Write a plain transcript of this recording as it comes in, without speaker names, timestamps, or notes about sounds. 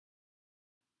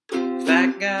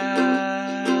Fat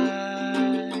guy,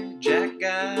 jack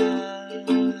guy,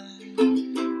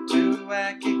 two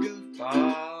wacky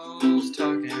goofballs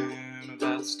talking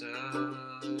about stuff.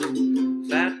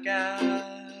 Fat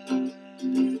guy,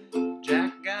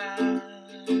 jack guy,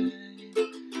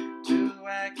 two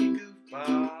wacky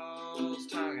goofballs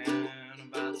talking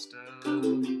about stuff.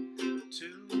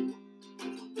 Two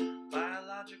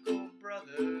biological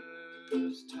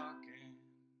brothers talking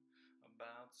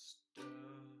about stuff.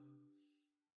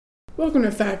 Welcome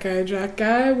to Fat Guy, Jack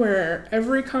Guy, where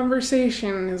every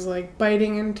conversation is like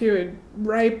biting into a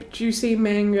ripe, juicy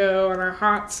mango on a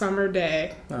hot summer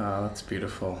day. Oh, that's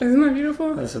beautiful. Isn't that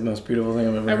beautiful? That's the most beautiful thing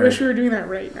I've ever heard. I wish we were doing that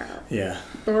right now. Yeah.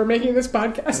 But we're making this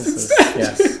podcast instead.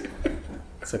 Yes.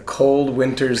 It's a cold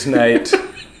winter's night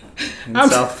in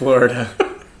South Florida.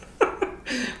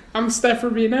 I'm Steph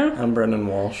Rubino. I'm Brendan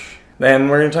Walsh. And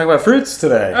we're going to talk about fruits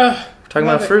today. We're talking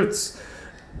about fruits.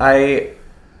 I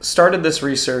started this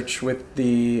research with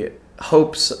the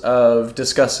hopes of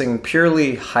discussing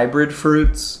purely hybrid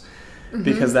fruits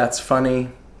because that's funny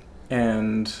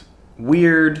and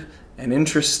weird and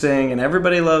interesting, and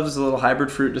everybody loves a little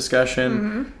hybrid fruit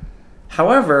discussion.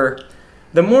 However,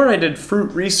 the more I did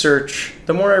fruit research,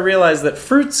 the more I realized that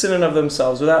fruits in and of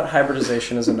themselves without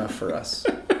hybridization is enough for us.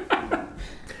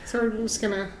 So we're just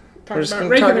going to talk We're just about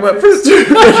going to talk regular about fruits.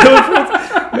 regular fruits.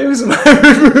 Maybe some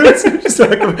hybrid fruits. Just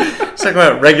talk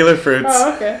about regular fruits.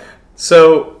 Oh, okay.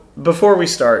 So, before we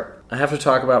start, I have to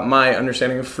talk about my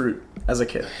understanding of fruit as a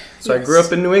kid. So I grew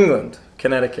up in New England,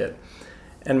 Connecticut.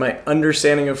 And my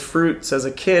understanding of fruits as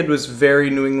a kid was very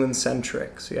New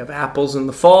England-centric. So you have apples in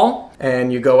the fall,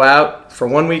 and you go out for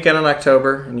one weekend in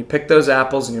October, and you pick those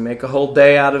apples, and you make a whole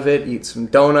day out of it, eat some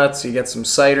donuts, you get some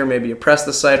cider, maybe you press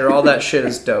the cider, all that shit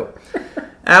is dope.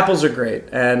 Apples are great,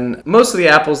 and most of the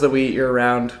apples that we eat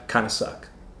year-round kind of suck.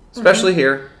 Especially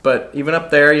here, but even up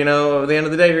there, you know, at the end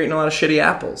of the day, you're eating a lot of shitty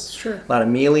apples. Sure. A lot of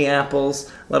mealy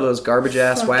apples, a lot of those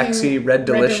garbage-ass, waxy, Red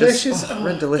Delicious.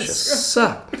 Red Delicious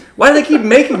suck. Why do they keep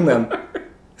making them?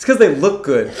 It's because they look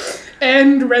good.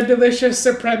 And Red Delicious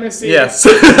supremacy. Yes.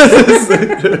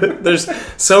 There's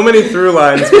so many through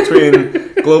lines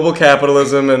between global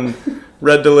capitalism and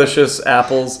Red Delicious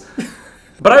apples.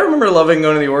 But I remember loving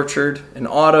going to the orchard in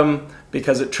autumn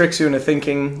because it tricks you into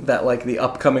thinking that, like, the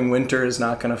upcoming winter is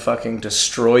not going to fucking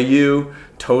destroy you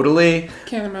totally.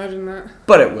 Can't imagine that.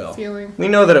 But it will. Feeling. We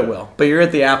know that it will. But you're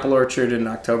at the apple orchard in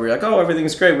October. You're like, oh,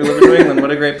 everything's great. We live in New England. What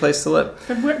a great place to live.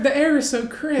 The air is so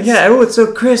crisp. Yeah, oh, it's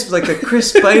so crisp. Like a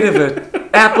crisp bite of an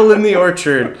apple in the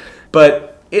orchard.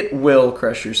 But it will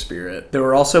crush your spirit. There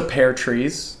were also pear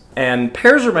trees. And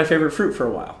pears were my favorite fruit for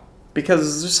a while.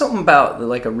 Because there's something about,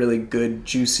 like, a really good,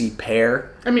 juicy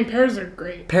pear. I mean, pears are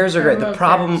great. Pears are great. The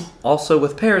problem also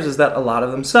with pears is that a lot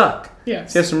of them suck.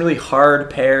 Yes. So you have some really hard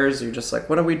pears. You're just like,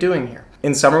 what are we doing here?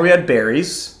 In summer, we had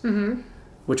berries,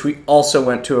 which we also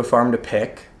went to a farm to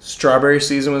pick. Strawberry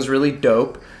season was really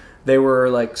dope. They were,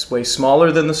 like, way smaller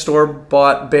than the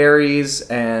store-bought berries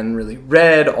and really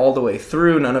red all the way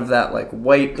through. None of that, like,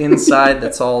 white inside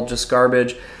that's all just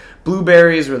garbage.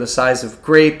 Blueberries were the size of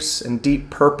grapes and deep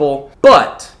purple.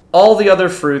 But all the other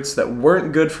fruits that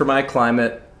weren't good for my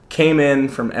climate came in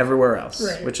from everywhere else,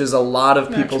 which is a lot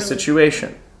of people's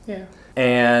situation. Yeah.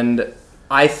 And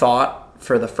I thought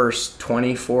for the first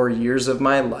 24 years of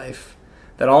my life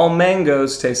that all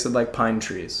mangoes tasted like pine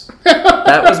trees.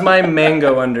 That was my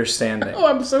mango understanding. Oh,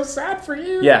 I'm so sad for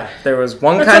you. Yeah, there was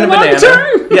one kind of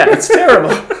banana. Yeah, it's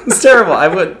terrible. It's terrible. I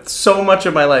went so much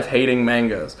of my life hating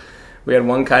mangoes. We had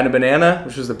one kind of banana,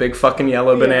 which was the big fucking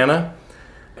yellow banana.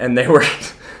 And they were,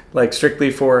 like, strictly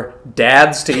for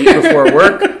dads to eat before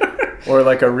work. Or,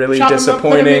 like, a really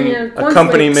disappointing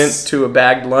accompaniment to a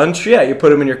bagged lunch. Yeah, you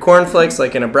put them in your cornflakes,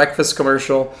 like in a breakfast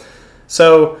commercial.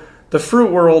 So, the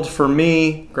fruit world for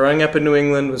me, growing up in New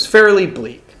England, was fairly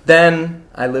bleak. Then,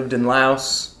 I lived in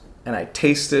Laos, and I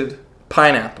tasted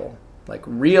pineapple. Like,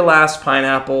 real-ass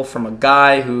pineapple from a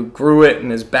guy who grew it in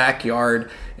his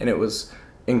backyard. And it was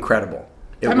incredible.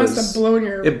 That must have blown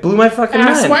your It blew my fucking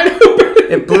ass mind. wide open.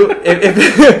 It blew.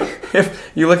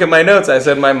 If you look at my notes, I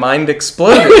said my mind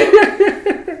exploded.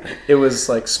 It was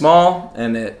like small,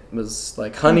 and it was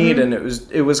like honeyed, and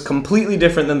it was completely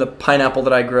different than the pineapple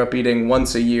that I grew up eating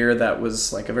once a year. That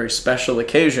was like a very special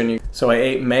occasion. So I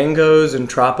ate mangoes in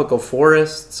tropical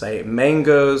forests. I ate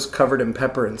mangoes covered in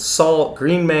pepper and salt,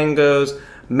 green mangoes,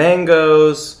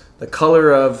 the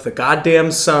color of the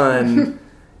goddamn sun.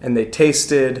 And they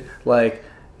tasted like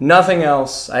nothing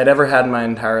else I'd ever had in my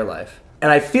entire life.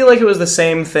 And I feel like it was the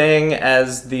same thing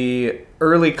as the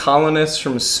early colonists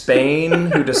from Spain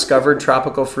who discovered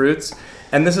tropical fruits.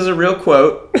 And this is a real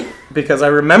quote. because I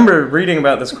remember reading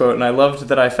about this quote and I loved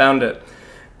that I found it.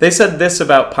 They said this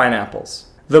about pineapples.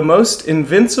 The most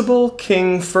invincible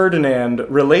King Ferdinand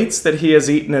relates that he has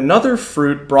eaten another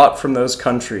fruit brought from those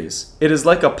countries. It is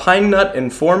like a pine nut in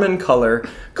form and color,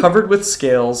 covered with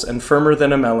scales and firmer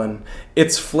than a melon.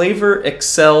 Its flavor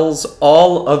excels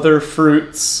all other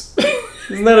fruits.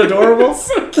 Isn't that adorable? It's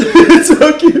so cute. It's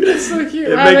so cute. It's so cute.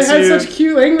 It Wow, they makes had you- such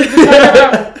cute language to talk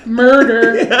about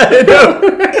murder. Yeah, I know.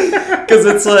 Because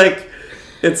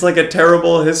it's like a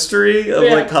terrible history of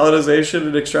like colonization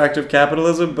and extractive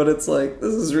capitalism, but it's like,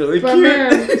 this is really But cute.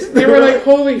 man, they were like,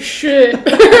 holy shit.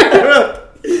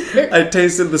 I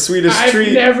tasted the sweetest treat.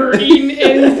 I've never eaten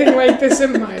anything like this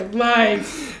in my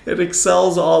life. It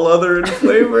excels all other in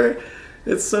flavor.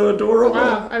 It's so adorable.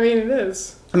 Wow, I mean, it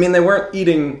is. I mean, they weren't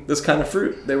eating this kind of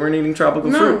fruit. They weren't eating tropical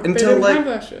No, fruit they until didn't like have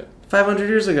that shit. 500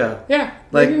 years ago. Yeah,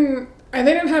 Like- they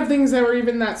didn't have things that were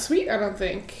even that sweet, I don't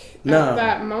think. No. At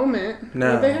that moment.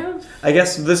 No. Did they have? I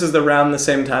guess this is around the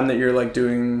same time that you're like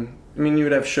doing. I mean, you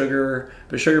would have sugar,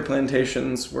 but sugar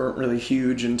plantations weren't really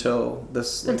huge until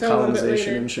this like, Until a little bit colonization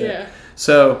later, and shit. yeah.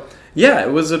 So yeah,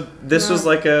 it was was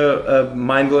like a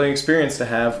mind blowing experience to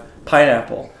have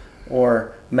pineapple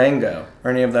or mango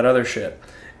or any of that other shit.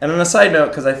 And on a side note,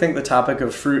 because I think the topic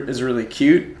of fruit is really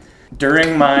cute,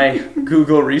 during my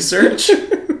Google research,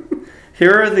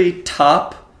 here are the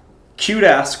top cute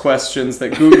ass questions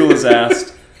that Google has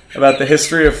asked about the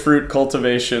history of fruit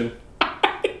cultivation.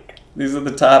 These are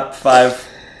the top 5.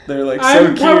 They're like so I'm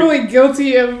cute. probably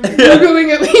guilty of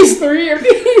Googling at least 3 of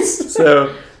these.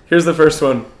 So here's the first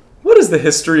one. What is the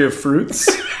history of fruits?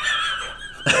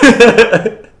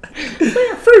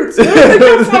 Fruits. Where did they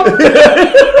come from?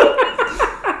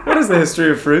 What is the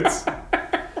history of fruits?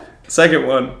 Second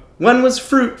one. When was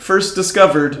fruit first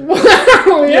discovered? Wow,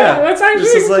 Yeah, that's actually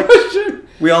this is a like- question.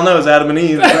 We all know it's Adam and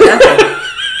Eve. Apple.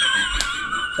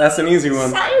 That's an easy one.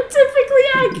 Scientifically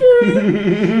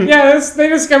accurate. Yes, they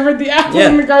discovered the apple Yeah.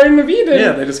 in the Garden of Eden.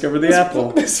 Yeah, they discovered the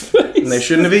apple. This place. And they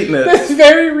shouldn't have eaten it. This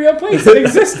very real place that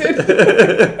existed.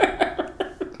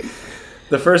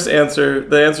 The answer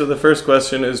to the first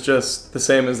question is just the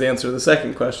same as the answer to the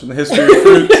second question. The history of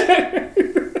fruit.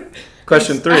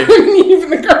 Question 3. Adam and Eve in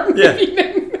the Garden Yeah. of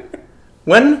Eden.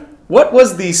 What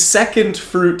was the second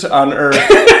fruit on Earth?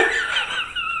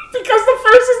 Because the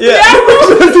first is the Yeah.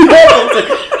 apple. The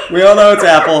apple. We all know it's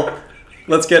apple.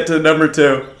 Let's get to number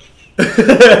 2.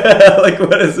 Like,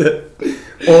 what is it?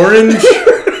 Orange?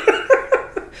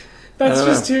 That's I don't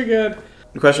just know. too good.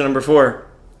 Question number 4.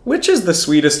 Which is the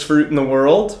sweetest fruit in the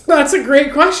world? That's a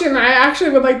great question. I actually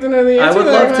would like to know the answer I would to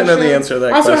that love to know the question. answer to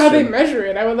that also, how they question. measure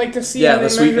it. I would like to see Yeah, how the they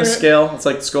sweetness measure it. scale. It's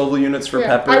like Scoville units for Yeah.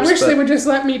 peppers. I wish but- they would just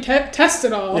let me test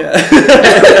it all. Yeah.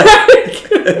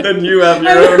 And then you have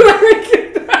your And own. then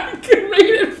I could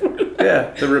rate it for that.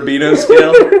 Yeah, the Rubino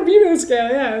scale. The Rubino scale,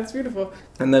 yeah, it's beautiful.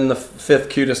 And then the 5th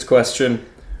cutest question.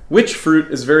 Which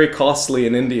fruit is very costly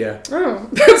in India? Oh,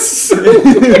 that's so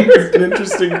It's an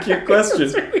interesting, cute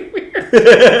question.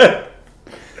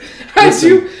 That's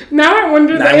really weird. Now I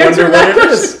wonder the I answer wonder to that what it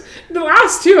question. is. The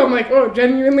last 2, I'm like, oh,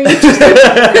 genuinely interested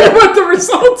in what the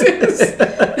result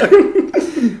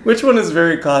is. Which one is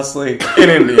very costly in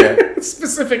India?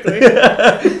 Specifically.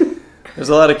 There's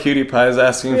a lot of cutie pies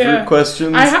asking Yeah. fruit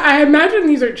questions. I imagine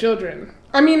these are children.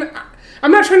 I mean,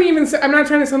 I'm not trying to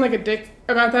sound like a dick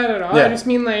about that at all. Yeah. I just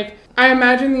mean like I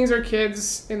imagine these are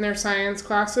kids in their science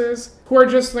classes who are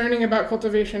just learning about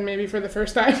cultivation maybe for the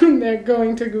first time and they're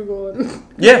going to Google and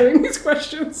doing these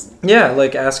questions. Yeah,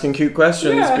 like asking cute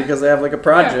questions Yeah. because they have like a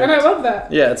project. Yeah, and I love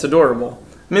that. Yeah, it's adorable.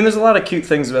 I mean, there's a lot of cute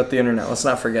things about the internet. Let's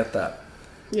not forget that.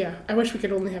 Yeah, I wish we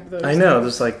could only have those. I know,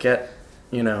 just like get,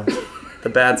 the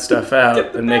bad stuff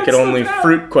out and make bad it only stuff out.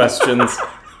 fruit questions.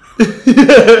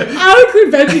 I'll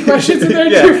include veggie questions in there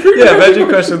too. Fruit and veggie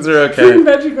questions are okay. Fruit and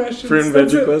veggie questions. Fruit and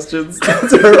That's veggie it. questions.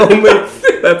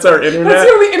 That's our internet. That's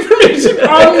the only information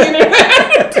on the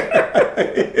internet.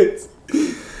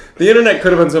 The internet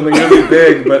could have been something really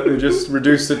big, but they just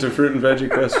reduced it to fruit and veggie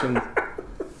questions.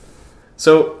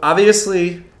 So,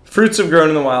 obviously, fruits have grown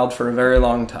in the wild for a very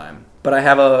long time. But I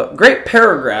have a great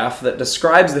paragraph that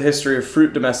describes the history of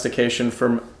fruit domestication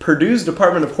from Purdue's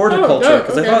Department of Horticulture,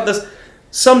 because I thought this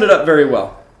summed it up very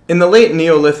well. In the late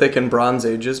Neolithic and Bronze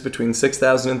Ages, between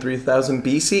 6000 and 3000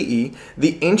 BCE,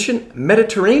 the ancient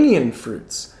Mediterranean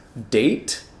fruits,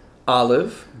 date,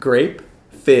 olive, grape,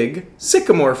 fig,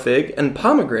 sycamore fig, and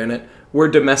pomegranate, were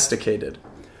domesticated.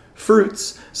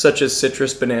 Fruits, such as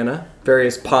citrus, banana,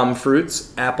 various palm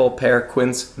fruits, apple, pear,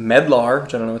 quince, medlar,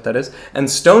 which I don't know what that is, and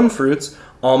stone fruits,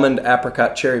 almond,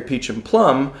 apricot, cherry, peach, and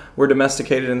plum, were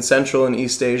domesticated in Central and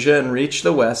East Asia and reached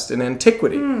the West in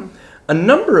antiquity. a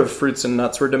number of fruits and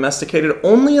nuts were domesticated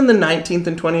only in the 19th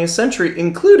and 20th century,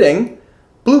 including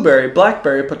blueberry,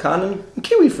 blackberry, pecan, and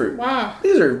kiwi fruit. Wow.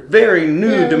 These are very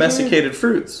new domesticated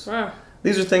fruits. Wow.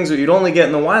 These are things that you'd only get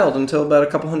in the wild until about a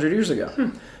couple hundred years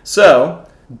ago. So,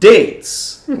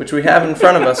 dates, which we have in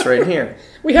front of us right here.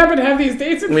 We happen to have these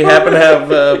dates in front of us. We happen to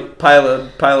have a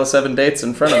pile of 7 dates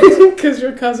in front of us. Because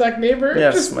your Kazakh neighbor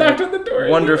just knocked on the door.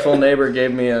 Wonderful neighbor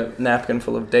gave me a napkin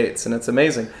full of dates, and it's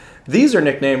amazing. These are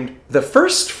nicknamed the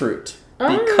first fruit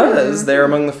because they're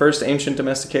among the first ancient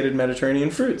domesticated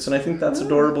Mediterranean fruits, and I think that's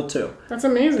adorable too. That's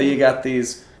amazing. That you got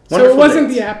these So wonderful it wasn't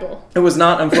dates. the apple. It was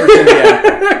not, unfortunately, the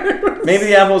apple. Maybe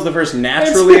the apple was the first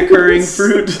naturally occurring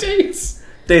fruit. Dates.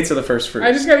 Dates are the first fruit.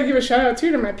 I just got to give a shout out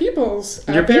too to my peoples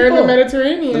Your out there in the people.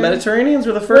 Mediterranean. The Mediterraneans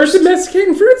were the We're first.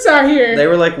 domesticating fruits out here. They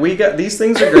were like, we got these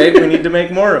things are great. We need to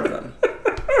make more of them.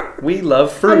 We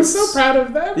love fruits. I'm so proud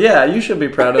of them. Yeah, you should be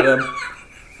proud of them.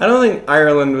 I don't think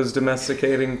Ireland was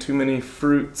domesticating too many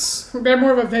fruits. They're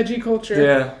more of a veggie culture.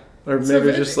 Yeah, or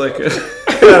maybe just like culture.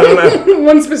 I don't know.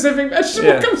 One specific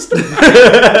vegetable comes to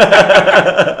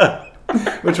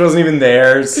mind. Which wasn't even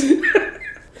theirs.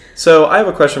 So I have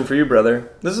a question for you, brother.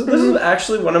 This is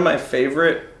actually one of my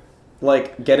favorite,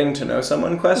 like, getting to know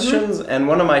someone questions, and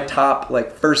one of my top,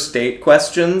 like, first date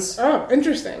questions. Oh,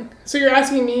 interesting. So you're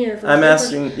asking me or I'm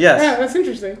asking, yes. Yeah, that's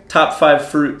interesting. Top 5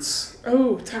 fruits.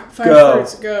 Oh, top 5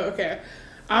 fruits. Go. Okay.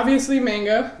 Obviously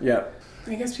mango. Yep.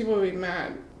 I guess people would be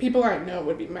mad. People I know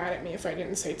would be mad at me if I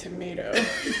didn't say tomato.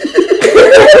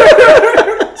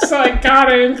 So I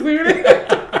gotta include it.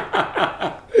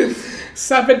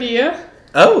 Sapodilla.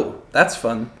 Oh, that's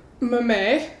fun.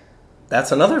 Mamey.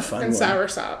 That's another fun And one.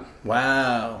 soursop.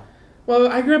 Wow.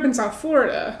 Well, I grew up in South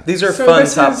Florida. These are so fun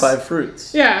top 5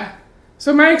 fruits. Yeah.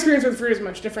 So my experience with fruit is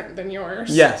much different than yours.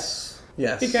 Yes.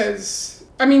 Because,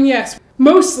 I mean, yes,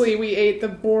 mostly we ate the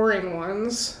boring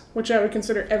ones, which I would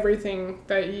consider everything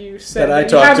that you said that I you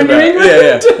talked have in about. New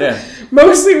England. Yeah.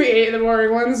 Mostly we ate the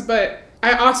boring ones, but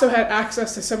I also had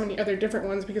access to so many other different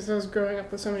ones because I was growing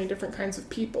up with so many different kinds of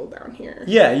people down here.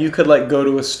 Yeah, you could, like, go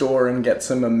to a store and get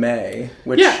some mamey,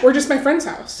 which... Yeah, or just my friend's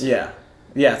house. Yeah.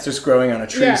 Yeah, it's just growing on a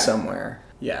tree somewhere.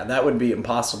 Yeah, that would be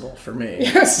impossible for me.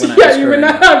 Yes, yeah, you would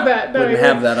not have that. No, wouldn't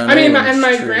have that on I mean, anyone's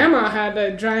my tree. grandma had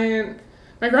a giant...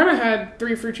 My grandma had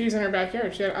 3 fruit trees in her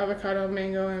backyard. She had avocado,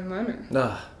 mango, and lemon.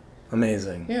 Ugh,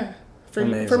 amazing. Yeah, for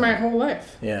Amazing. my whole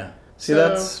life. Yeah. See,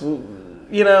 that's...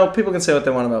 You know, people can say what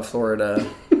they want about Florida,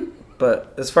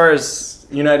 but as far as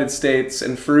United States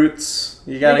and fruits,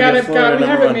 you gotta get Florida we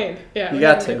number have it one. made. Yeah, you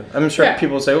got to. I'm sure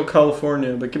people say, "Oh,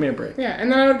 California," but give me a break. Yeah, and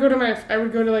then I would go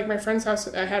to like my friend's house.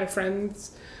 I had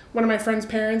one of my friend's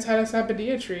parents had a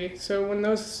sapodilla tree. So when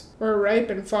those were ripe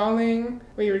and falling,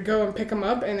 we would go and pick them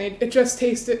up, and it just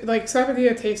tasted like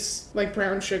sapodilla tastes like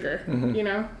brown sugar, you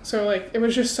know. So like it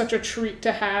was just such a treat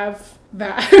to have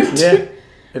that. Yeah.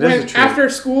 It is a treat. After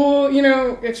school, you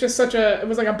know, it's just it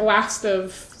was like a blast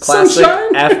of classic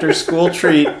sunshine. After school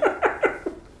treat.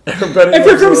 Everybody if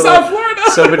you're from South Florida.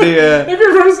 Sapodilla. If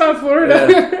you're from South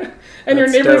Florida. And your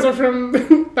neighbors dope. are from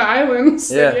the islands.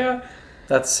 So yeah.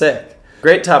 That's sick.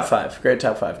 Great top 5. Great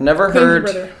top 5. Never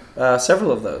heard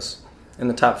several of those in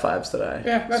the top 5s that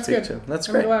I speak to. That's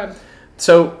great. I'm glad.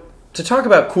 So, to talk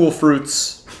about cool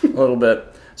fruits a little bit.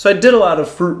 So I did a lot of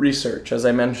fruit research. As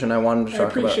I mentioned, I wanted to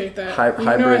talk about hybrids.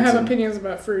 I know I have opinions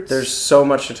about fruits. There's so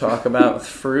much to talk about with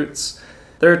fruits.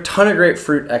 There are a ton of great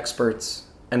fruit experts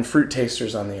and fruit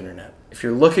tasters on the internet. If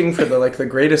you're looking for the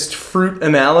greatest fruit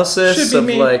analysis of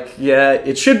me.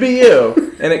 It should be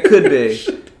you, and it could be.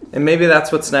 And maybe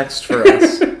that's what's next for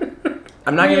us.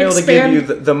 I'm not going to be able to give you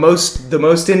the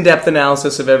most in-depth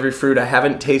analysis of every fruit. I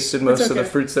haven't tasted most of the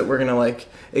fruits that we're going to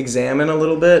examine a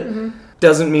little bit. Mm-hmm.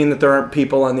 Doesn't mean that there aren't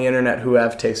people on the internet who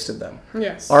have tasted them.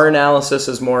 Yes. Our analysis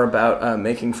is more about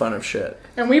making fun of shit.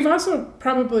 And we've also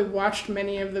probably watched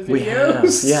many of the videos. We have,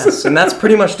 yes. And that's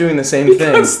pretty much doing the same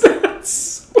thing.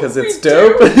 Because it's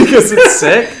dope. Because it's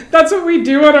sick. That's what we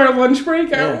do on our lunch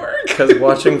break at work. Because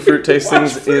watching fruit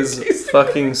tastings is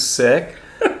fucking sick.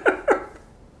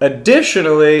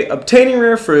 Additionally, obtaining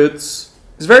rare fruits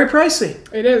is very pricey.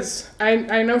 It is.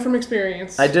 I know from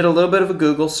experience. I did a little bit of a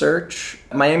Google search.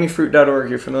 MiamiFruit.org,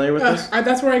 you're familiar with this?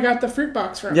 That's where I got the fruit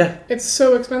box from. Yeah. It's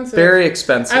so expensive. Very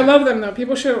expensive. I love them, though.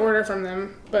 People should order from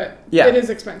them, but it is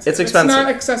expensive. It's expensive. It's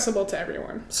not accessible to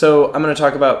everyone. So I'm going to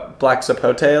talk about black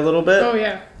sapote a little bit. Oh,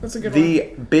 yeah. That's a good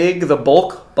one. The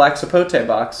bulk black sapote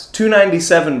box,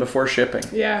 $2.97 before shipping.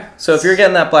 Yeah. So if you're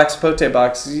getting that black sapote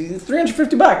box,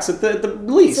 $350 at the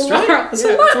least, right? That's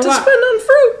a lot to spend on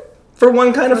fruit. For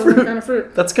one kind of fruit. One kind of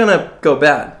fruit. That's going to go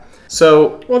bad.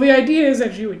 So... Well, the idea is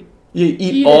that you would You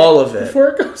eat all of it. Before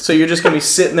it goes. So you're just going to be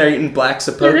sitting there eating black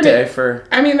sapote for...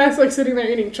 I mean, that's like sitting there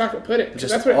eating chocolate pudding.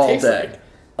 Just that's what all it tastes day. like.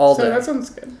 All day. So that sounds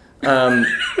good.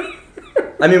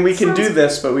 I mean, we can do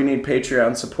this, but we need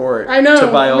Patreon support I know.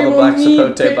 to buy all the black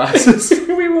sapote boxes.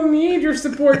 We will need your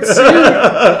support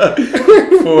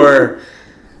soon. For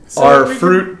our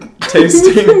fruit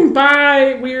tasting. We can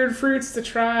buy weird fruits to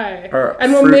try.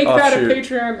 And we'll make that a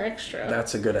Patreon extra.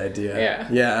 That's a good idea. Yeah.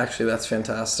 Yeah, actually, that's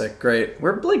fantastic. Great.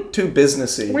 We're like too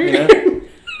businessy, you know?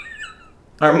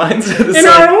 Our mindset is in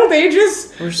our old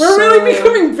ages, we're really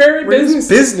becoming very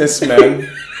businessmen.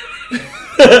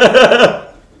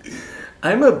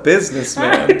 I'm a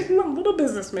businessman. I'm a little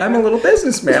businessman. I'm a little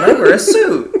businessman. I wear a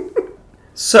suit.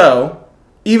 So,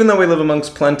 even though we live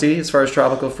amongst plenty as far as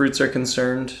tropical fruits are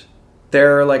concerned,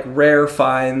 they're like rare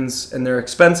finds and they're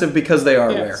expensive because they are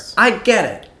rare. I get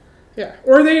it. Yeah.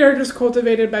 Or they are just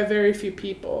cultivated by very few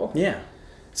people. Yeah.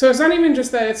 So it's not even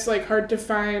just that it's like hard to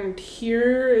find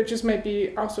here, it just might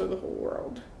be also the whole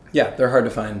world. Yeah, they're hard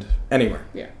to find anywhere.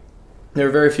 Yeah. There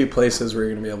are very few places where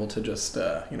you're going to be able to just,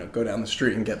 go down the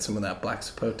street and get some of that black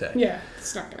sapote. Yeah,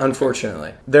 it's not going to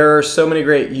Unfortunately. There are so many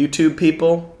great YouTube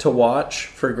people to watch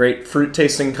for great fruit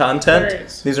tasting content. There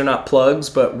is. These are not plugs,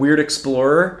 but Weird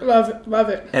Explorer. Love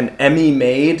it. And Emmy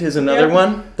Made is another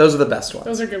one. Those are the best ones.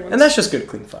 Those are good ones. And that's just good,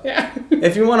 clean fun. Yeah.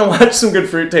 If you want to watch some good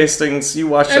fruit tastings, you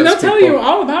watch those people. And they'll tell you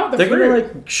all about the fruit. They're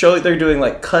going to show they're doing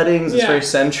cuttings. It's very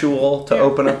sensual to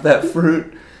open up that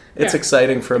fruit. It's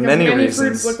exciting for many reasons. Many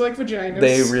fruits look like vaginas.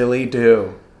 They really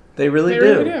do. They really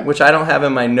do. Which I don't have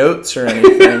in my notes or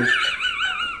anything.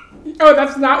 Oh,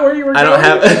 that's not where you were going? I don't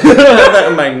have that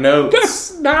in my notes.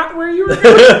 That's not where you were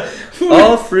going?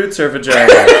 All fruits are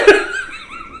vagina.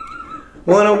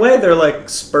 Well, in a way, they're like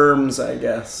sperms, I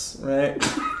guess, right?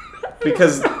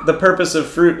 Because the purpose of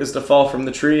fruit is to fall from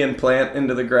the tree and plant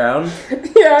into the ground.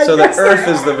 Yeah, so the earth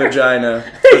is the vagina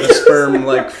for the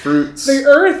sperm-like fruits. The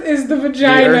earth is the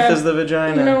vagina. The earth is the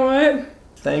vagina. You know what?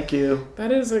 Thank you.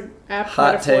 That is an apt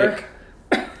hot metaphor.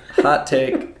 Take. Hot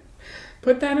take.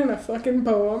 Put that in a fucking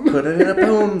poem. Put it in a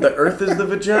poem. The earth is the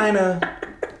vagina.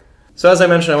 So as I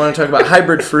mentioned, I want to talk about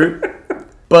hybrid fruit.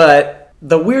 But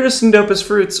the weirdest and dopest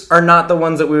fruits are not the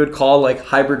ones that we would call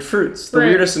hybrid fruits. The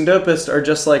weirdest and dopest are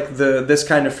just this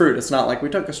kind of fruit. It's not like we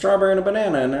took a strawberry and a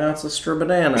banana and now it's a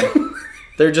straw-banana.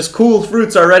 They're just cool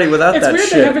fruits already without that shit.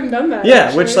 It's weird they haven't done that.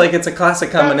 Yeah, which it's a classic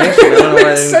combination. I don't know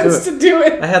why they didn't do it. Makes sense to do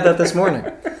it. I had that this morning.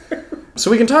 So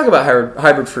we can talk about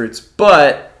hybrid fruits,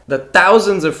 but the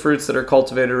thousands of fruits that are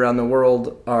cultivated around the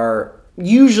world are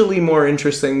usually more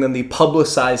interesting than the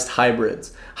publicized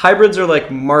hybrids. Hybrids are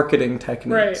marketing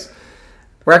techniques. Right.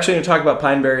 We're actually going to talk about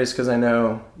pine berries because I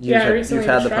know you've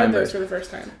had the pine berries for the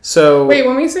first time. So wait,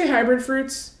 when we say hybrid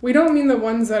fruits, we don't mean the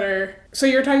ones that are. So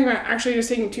you're talking about actually just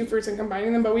taking two fruits and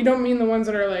combining them, but we don't mean the ones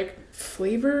that are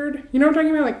flavored. You know what I'm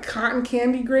talking about, cotton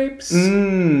candy grapes?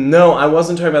 No, I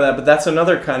wasn't talking about that, but that's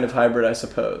another kind of hybrid, I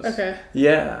suppose. Okay.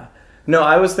 Yeah. No,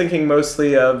 I was thinking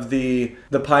mostly of the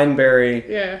pine berry,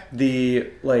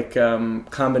 the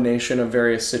combination of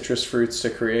various citrus fruits to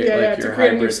create your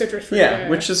hybrid. A new citrus fruit. Yeah,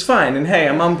 which is fine. And hey,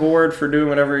 I'm on board for doing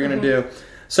whatever you're going to do.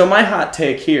 So my hot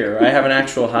take here, I have an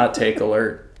actual hot take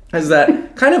alert, is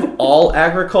that kind of all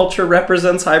agriculture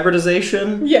represents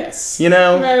hybridization. Yes. You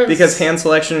know, because hand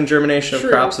selection and germination of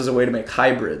crops is a way to make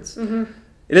hybrids. Mm-hmm.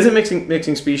 It isn't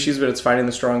mixing species, but it's finding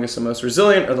the strongest and most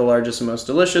resilient or the largest and most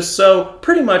delicious. So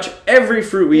pretty much every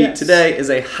fruit we eat today is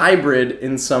a hybrid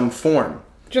in some form.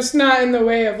 Just not in the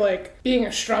way of being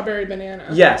a strawberry banana.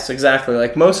 Yes,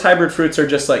 exactly. Most hybrid fruits are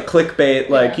just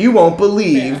clickbait, you won't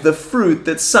believe the fruit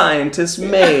that scientists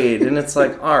made. And it's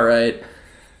all right.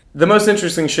 The most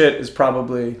interesting shit is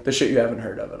probably the shit you haven't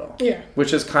heard of at all. Yeah.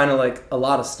 Which is kind of a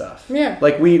lot of stuff. Yeah.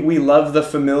 We love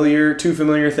the two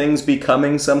familiar things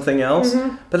becoming something else,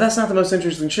 but that's not the most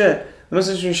interesting shit. The most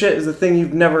interesting shit is the thing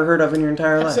you've never heard of in your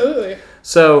entire life. Absolutely.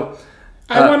 So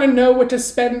I want to know what to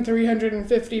spend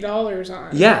 $350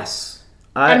 on. Yes.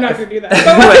 I'm not going to do that.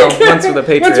 Well, once with a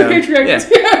Patreon. Once with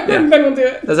Patreon, then we'll do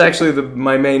it. That's actually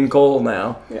my main goal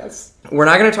now. Yes. We're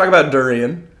not going to talk about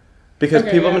durian. Because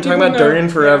people have been talking about durian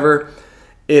forever.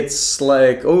 Yeah. It's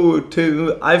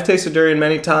I've tasted durian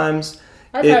many times.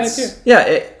 I've had it too.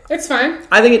 Yeah. It's fine.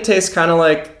 I think it tastes kind of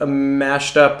like a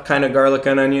mashed up kind of garlic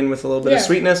and onion with a little bit of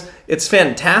sweetness. It's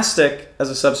fantastic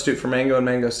as a substitute for mango and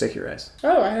mango sticky rice.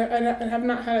 Oh, I have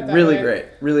not had it that really way. Great.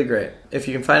 Really great. If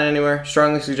you can find it anywhere,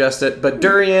 strongly suggest it. But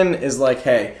durian is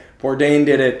hey, Bourdain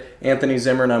did it. Anthony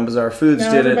Zimmerman on Bizarre Foods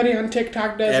did it. Everybody on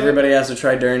TikTok does Everybody has to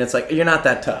try durian. It's you're not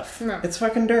that tough. No. It's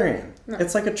fucking durian. No.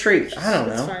 It's like a treat. I don't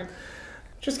know. It's fine.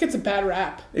 Just gets a bad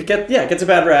rap. It gets a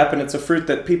bad rap, and it's a fruit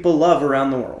that people love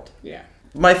around the world. Yeah.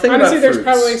 my thing honestly, about fruits... there's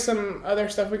probably some other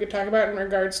stuff we could talk about in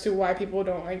regards to why people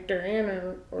don't like durian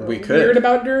or we could. weird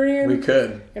about durian. We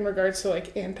could. In regards to,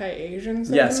 like, anti-Asians.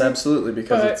 Yes, absolutely,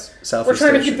 because it's Southeast Asian.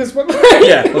 We're trying to keep this one light.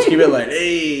 Yeah, let's keep it light.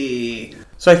 Hey!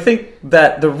 So I think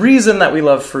that the reason that we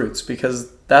love fruits,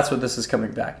 because that's what this is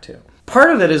coming back to.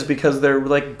 Part of it is because they're,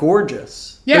 like,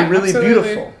 gorgeous. Yeah, they're really absolutely.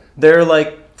 beautiful. They're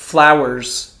like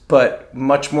flowers, but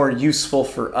much more useful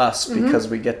for us because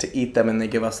we get to eat them and they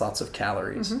give us lots of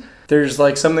calories. There's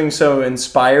like something so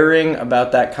inspiring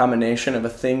about that combination of a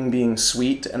thing being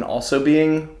sweet and also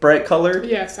being bright colored.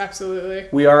 Yes, absolutely.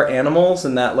 We are animals,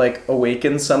 and that like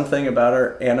awakens something about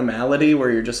our animality where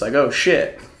you're just like, oh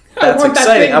shit, that's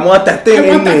exciting. I want that thing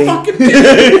in me. I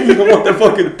want that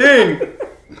fucking thing.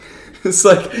 It's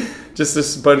like just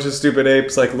this bunch of stupid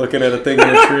apes like looking at a thing in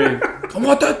a tree. I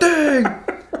want that thing.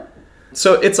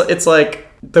 So it's like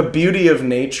the beauty of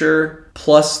nature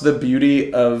plus the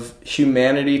beauty of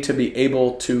humanity to be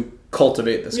able to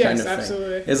cultivate this kind of thing.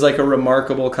 Absolutely. Is like a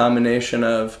remarkable combination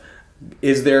of,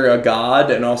 is there a God,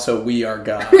 and also we are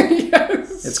God.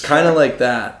 Yes. It's kind of like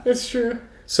that. It's true.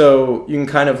 So you can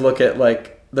kind of look at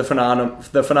like the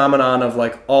phenomenon of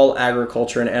like all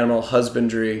agriculture and animal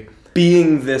husbandry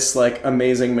being this like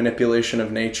amazing manipulation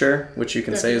of nature, which you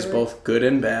can say is both good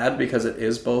and bad, because it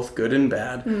is both good and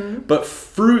bad. But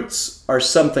fruits are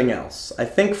something else. I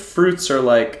think fruits are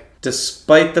like,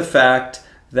 despite the fact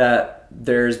that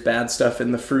there's bad stuff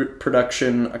in the fruit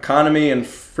production economy and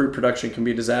fruit production can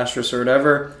be disastrous or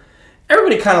whatever,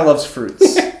 everybody kind of loves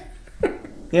fruits.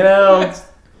 You know, Yes.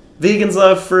 Vegans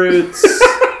love fruits.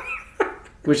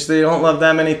 Which they don't love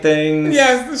that many things.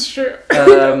 Yes, that's true.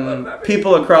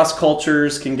 People across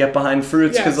cultures can get behind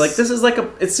fruits because, like, this is like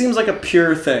it seems like a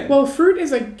pure thing. Well, fruit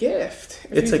is a gift.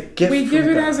 It's a gift. We give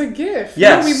it God. as a gift.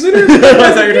 Yes. No, we literally give it I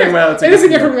as thought a you were talking about gift. It is a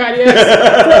gift from God,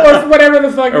 yes. or whatever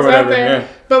the fuck is out there. Yeah.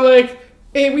 But, like,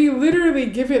 we literally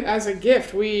give it as a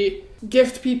gift. We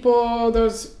gift people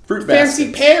those fruit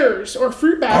fancy baskets. pears or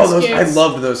fruit baskets. I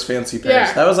loved those fancy pears.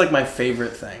 Yeah. That was like my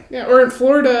favorite thing. Yeah, or in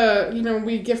Florida, you know,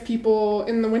 we gift people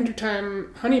in the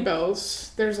wintertime honey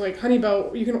bells. There's like honey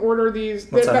bell. You can order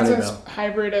these. What's a that's honey a bell?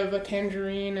 Hybrid of a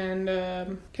tangerine and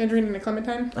a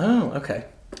clementine. Oh, okay.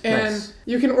 And Nice.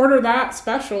 you can order that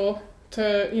special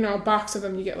to, you know, a box of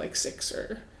them. You get like 6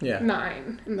 or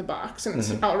 9 in the box, and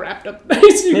it's all wrapped up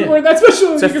nice. You can order that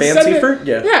special. It's a fancy fruit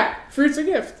gift. Yeah, fruit's a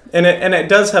gift. And it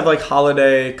does have like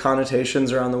holiday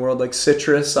connotations around the world, like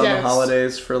citrus on the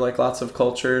holidays for like lots of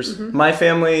cultures. My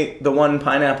family, the one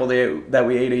pineapple that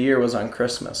we ate a year was on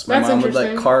Christmas. My mom would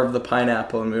like carve the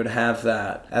pineapple, and we would have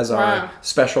that as our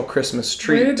special Christmas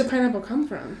treat. Where did the pineapple come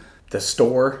from? The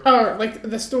store. Oh, like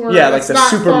the store. Yeah, like the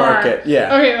supermarket. Far.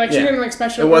 Yeah. Okay, like she didn't like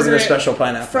special. It wasn't a special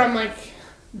pineapple from like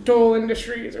Dole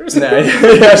Industries or something.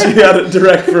 No, yeah, she got it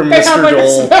direct from they Mr. have, like,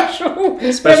 Dole.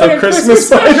 A special Christmas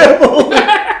pineapple.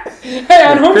 Hey,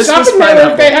 on Home Shopping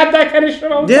Network, they had that kind of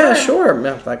shit all the time. Yeah, sure.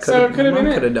 Yeah, that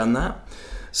could have done that.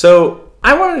 So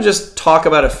I want to just talk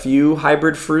about a few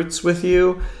hybrid fruits with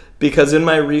you, because in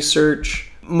my research,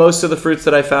 most of the fruits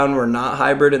that I found were not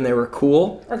hybrid and they were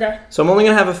cool. Okay. So I'm only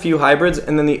going to have a few hybrids,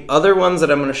 and then the other ones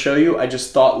that I'm going to show you, I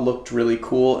just thought looked really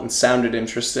cool and sounded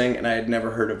interesting, and I had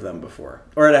never heard of them before.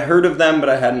 Or I'd heard of them, but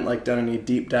I hadn't like done any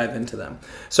deep dive into them.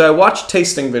 So I watched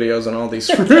tasting videos on all these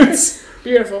fruits.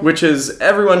 Beautiful. Which is,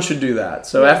 everyone should do that.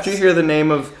 So after you hear the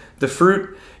name of the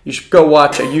fruit, you should go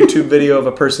watch a YouTube video of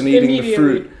a person eating the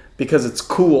fruit, because it's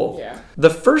cool. Yeah.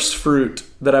 The first fruit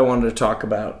that I wanted to talk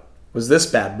about was this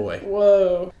bad boy.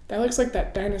 Whoa. That looks like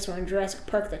that dinosaur in Jurassic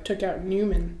Park that took out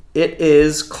Newman. It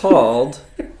is called...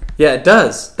 Yeah, it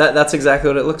does. That's exactly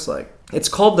what it looks like. It's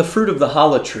called the fruit of the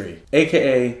hollow tree,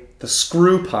 a.k.a. the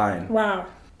screw pine. Wow.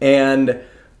 And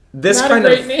this not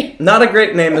a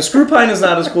great name. The screw pine is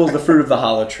not as cool as the fruit of the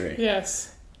hollow tree.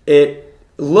 Yes. It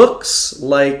looks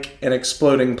like an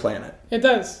exploding planet. It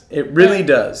does. It really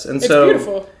does. And it's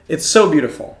beautiful. It's so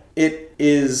beautiful. It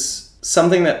is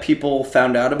something that people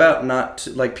found out about,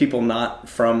 people not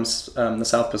from the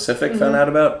South Pacific found out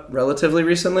about relatively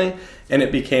recently, and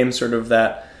it became sort of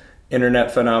that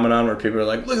internet phenomenon where people are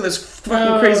like, look at this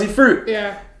fucking crazy fruit.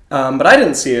 Yeah. But I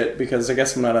didn't see it because I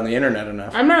guess I'm not on the internet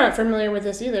enough. I'm not familiar with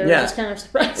this either, which is kind of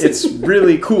surprising. It's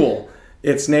really cool.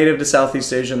 It's native to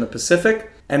Southeast Asia and the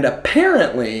Pacific, and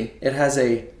apparently it has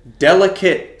a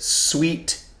delicate,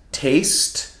 sweet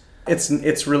taste.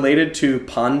 It's related to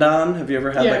pandan. Have you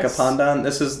ever had like a pandan?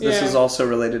 This is also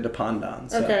related to pandan.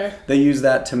 So they use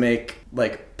that to make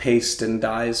like paste and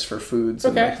dyes for foods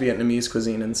and like Vietnamese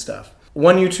cuisine and stuff.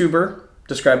 One YouTuber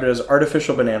described it as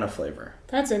artificial banana flavor.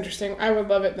 That's interesting. I would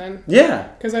love it then. Yeah.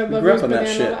 Because I love those banana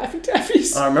Laffy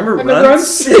Taffies. I remember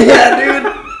Runts. Yeah,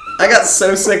 dude. I got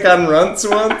so sick on runts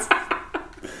once.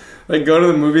 Like, go to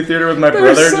the movie theater with my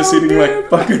brother, so just eating,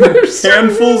 good. like, fucking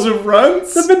handfuls of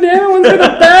runts. The banana ones are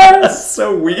the best.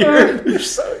 So weird. They're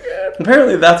so good.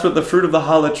 Apparently, that's what the fruit of the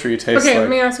challah tree tastes like. Okay, let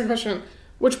me ask you a question.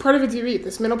 Which part of it do you eat?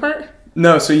 This middle part?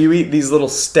 No, so you eat these little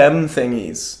stem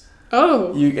thingies.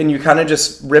 Oh. You kind of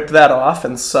just rip that off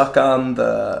and suck on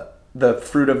the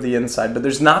fruit of the inside, but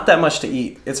there's not that much to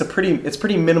eat. It's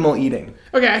pretty minimal eating.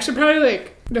 Okay, I should probably,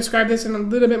 like, describe this in a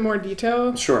little bit more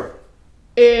detail. Sure.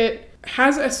 It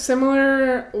has a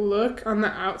similar look on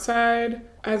the outside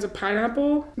as a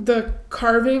pineapple. The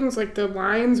carvings, like the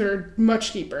lines, are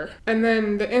much deeper. And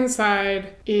then the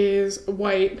inside is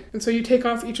white. And so you take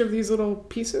off each of these little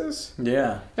pieces.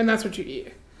 Yeah. And that's what you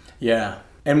eat. Yeah.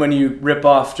 And when you rip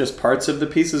off just parts of the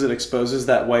pieces, it exposes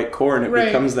that white core and it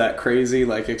becomes that crazy,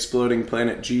 like, exploding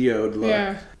planet geode look.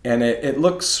 Yeah. And it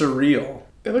looks surreal.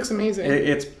 It looks amazing.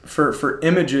 It's for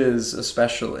images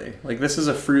especially. Like, this is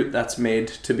a fruit that's made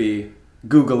to be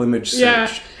Google image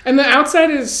searched. Yeah, and the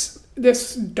outside is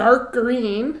this dark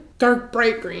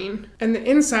bright green, and the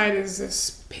inside is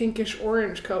this pinkish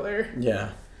orange color.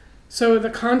 Yeah. So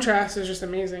the contrast is just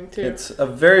amazing too. It's a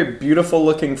very beautiful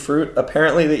looking fruit.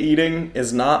 Apparently the eating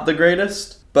is not the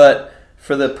greatest, but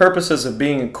for the purposes of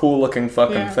being a cool looking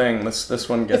fucking thing, this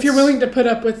one gets... If you're willing to put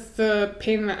up with the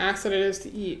pain in the ass that it is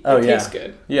to eat, it tastes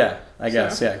good. Yeah, I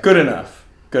guess, yeah. Good enough.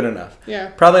 Yeah.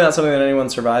 Probably not something that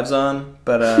anyone survives on,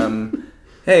 but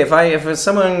hey, if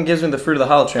someone gives me the fruit of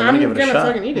the challah tree, I'm going to give it a shot.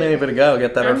 Fucking eat it. I'm going to give it a go,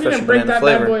 get that artificial banana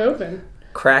flavor. I'm going to break that bad boy open.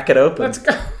 Crack it open. Let's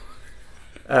go.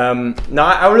 No,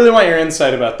 I really want your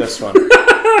insight about this one.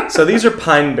 So these are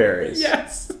pine berries.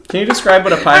 Yes. Can you describe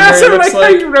what a pine berry looks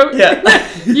like? You wrote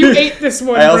you ate this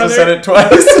one, I also brother. said it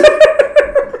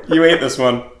twice. You ate this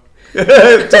one.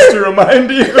 Just to remind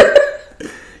you.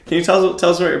 Can you tell us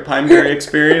about your pine berry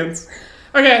experience?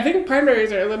 Okay, I think pine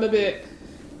berries are a little bit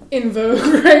in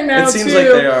vogue right now, It seems like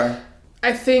they are.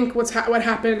 I think what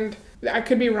happened... I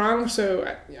could be wrong,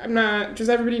 so I'm not... Does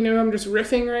everybody know I'm just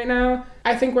riffing right now?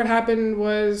 I think what happened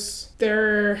was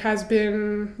there has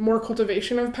been more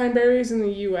cultivation of pine berries in the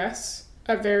U.S.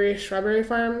 at various strawberry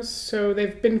farms, so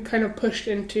they've been kind of pushed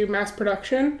into mass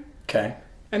production. Okay.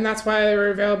 And that's why they were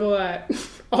available at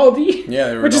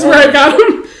Aldi, which is where I got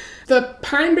them. The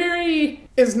pine berry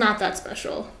is not that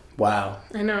special. Wow.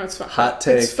 I know, it's fucked up. Hot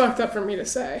take. It's fucked up for me to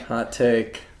say. Hot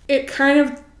take. It kind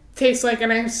of tastes like,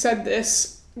 and I said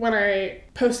this when I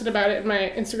posted about it in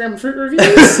my Instagram fruit reviews.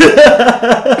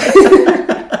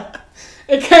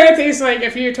 It kind of tastes like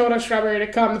if you told a strawberry to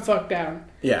calm the fuck down.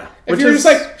 Yeah. If you're just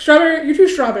like, strawberry, you're too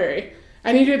strawberry.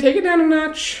 I need you to take it down a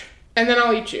notch, and then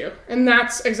I'll eat you. And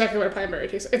that's exactly what a pine berry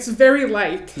tastes like. It's very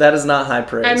light. That is not high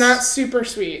praise. And not super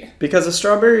sweet. Because a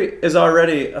strawberry is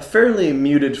already a fairly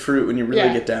muted fruit when you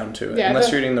really get down to it. Yeah,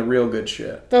 unless you're eating the real good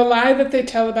shit. The lie that they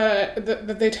tell about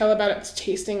it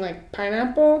tasting like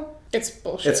pineapple... It's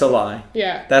bullshit. It's a lie.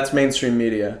 Yeah. That's mainstream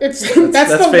media. That's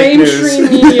the fake mainstream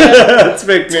news. media. That's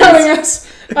fake news. Telling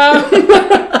us,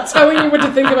 telling you what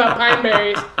to think about pine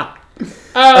berries.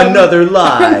 Another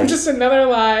lie. Just another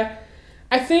lie.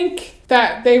 I think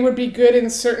that they would be good in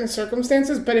certain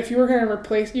circumstances, but if you were going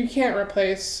to you can't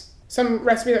replace some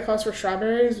recipe that calls for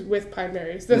strawberries with pine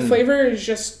berries. The flavor is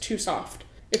just too soft.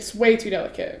 It's way too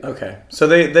delicate. Okay. So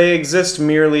they exist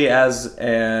merely as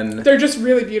an... They're just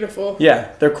really beautiful.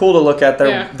 Yeah. They're cool to look at.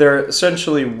 They're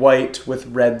essentially white with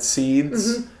red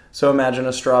seeds. Mm-hmm. So imagine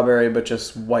a strawberry, but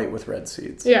just white with red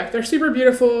seeds. Yeah. They're super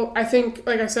beautiful. I think,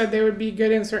 like I said, they would be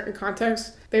good in certain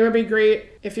contexts. They would be great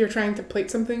if you're trying to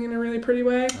plate something in a really pretty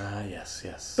way.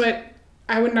 Yes. But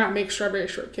I would not make strawberry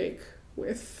shortcake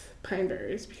with pine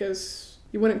berries because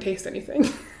you wouldn't taste anything.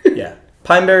 Yeah.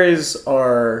 Pine berries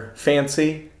are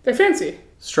fancy. They're fancy.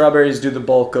 Strawberries do the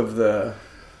bulk of the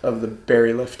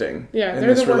berry lifting. Yeah, in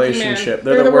this the relationship.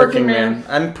 They're the working man.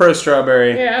 I'm pro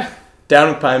strawberry. Yeah. Down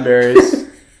with pine berries.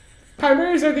 Pine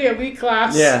berries are the elite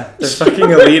class. Yeah, they're fucking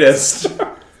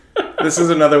elitist. This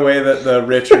is another way that the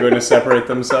rich are going to separate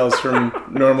themselves from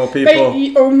normal people. They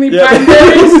eat only pine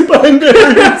berries. Only pine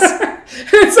berries.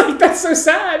 It's like, that's so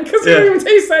sad because they don't even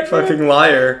taste that good. Fucking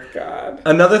liar. God.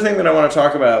 Another thing that I want to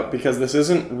talk about, because this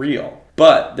isn't real,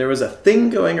 but there was a thing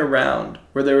going around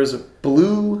where there was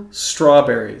blue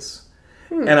strawberries.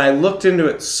 And I looked into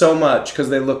it so much because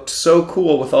they looked so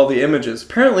cool with all the images.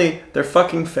 Apparently, they're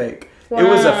fucking fake. Wow. It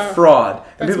was a fraud.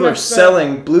 And people are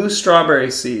selling blue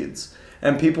strawberry seeds.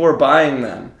 And people were buying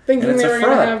them. Thinking they were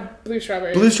going to have blue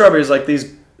strawberries. Blue strawberries, like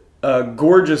these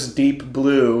gorgeous deep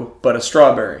blue, but a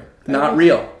strawberry. Not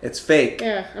real. It's fake.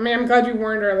 Yeah. I mean, I'm glad you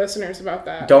warned our listeners about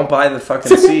that. Don't buy the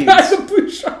fucking seeds. Don't buy the blue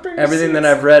strawberry Everything seeds. that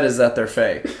I've read is that they're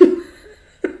fake.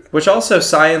 Which also,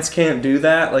 science can't do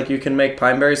that. Like, you can make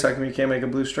pine berries, how come you can't make a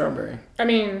blue strawberry? I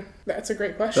mean, that's a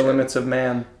great question. The limits of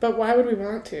man. But why would we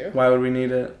want to? Why would we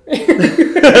need it?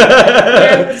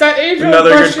 Yeah, it's that age-old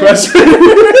Another question. good question.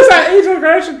 It's that age-old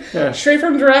question. Yeah. Straight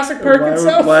from Jurassic Park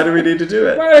itself. Why do we need to do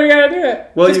it? Why do we gotta do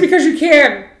it? Well, just because you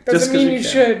can doesn't mean you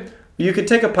should. You could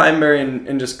take a pine berry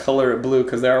and just color it blue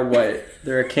because they are white.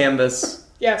 They're a canvas.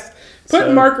 Yes.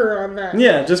 Put marker on that.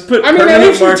 Yeah, just put I mean, permanent at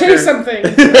least marker. you taste something.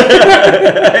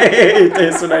 Hey, it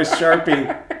tastes a nice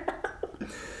Sharpie.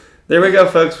 There we go,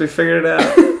 folks. We figured it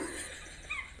out.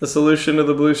 The solution to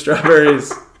the blue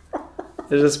strawberries.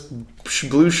 There's this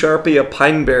blue Sharpie, a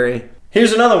pine berry.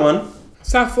 Here's another one.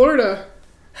 South Florida.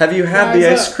 Have you had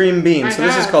the ice cream bean? So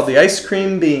this is called the ice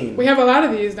cream bean. We have a lot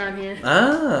of these down here.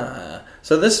 Ah.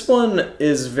 So this one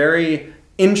is very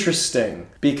interesting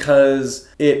because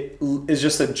it is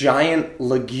just a giant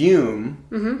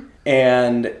legume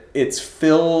and it's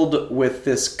filled with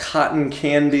this cotton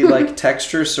candy-like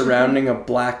texture surrounding a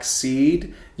black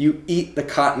seed. You eat the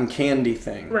cotton candy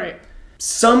thing. Right.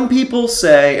 Some people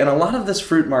say, and a lot of this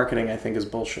fruit marketing I think is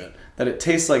bullshit, that it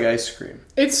tastes like ice cream.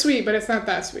 It's sweet, but it's not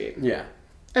that sweet. Yeah.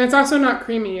 And it's also not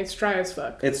creamy. It's dry as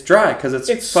fuck. It's dry because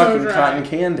it's fucking so cotton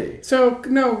candy. So,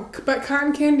 no, but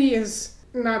cotton candy is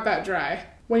not that dry.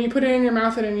 When you put it in your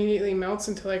mouth, it immediately melts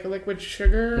into like a liquid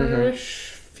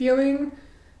sugar-ish feeling.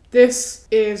 This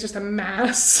is just a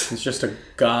mass. It's just a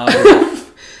gob.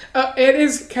 It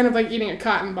is kind of like eating a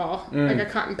cotton ball, like a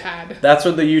cotton pad. That's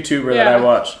what the YouTuber that I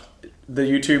watched, the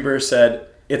YouTuber said,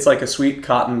 it's like a sweet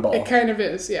cotton ball. It kind of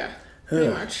is, yeah, pretty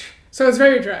much. So it's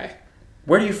very dry.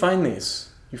 Where do you find these?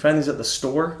 You find these at the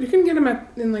store? You can get them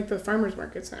in like the farmers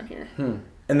markets down here.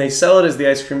 And they sell it as the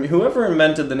ice cream. Whoever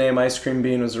invented the name ice cream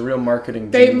bean was a real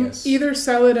marketing genius. They either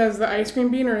sell it as the ice cream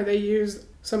bean or they use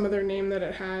some other name that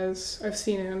it has. I've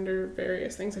seen it under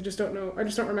various things. I just don't know. I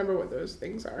just don't remember what those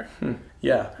things are.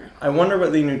 Yeah. I wonder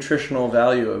what the nutritional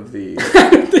value of the I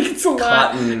don't think it's a lot.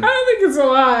 I cotton... don't think it's a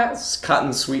lot.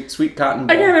 Cotton sweet cotton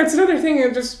ball. Again, it's another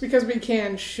thing. Just because we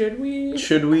can, should we?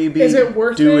 Should we be Is it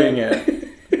worth doing it?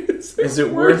 Is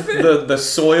it worth the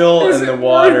soil and the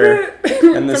water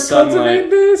and the sunlight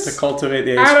to cultivate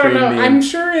the ice cream bean? I don't know. I'm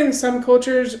sure in some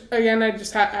cultures, again, I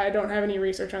don't have any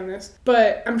research on this,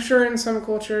 but I'm sure in some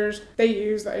cultures they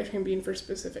use the ice cream bean for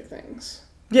specific things.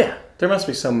 Yeah, there must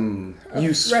be some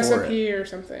use for it. Recipe or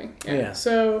something. Yeah.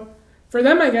 So for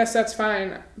them, I guess that's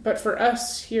fine, but for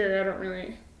us here,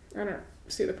 I don't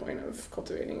see the point of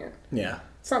cultivating it. Yeah.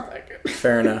 It's not that good.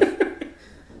 Fair enough.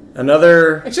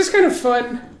 Another... It's just kind of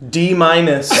fun. D-. I'll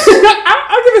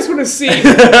give this one a C.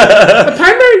 The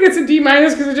pine berry gets a D-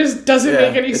 because it just doesn't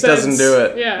make any sense. It doesn't do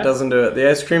it. Yeah. It doesn't do it. The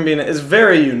ice cream bean is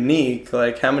very unique.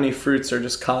 Like, how many fruits are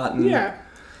just cotton? Yeah.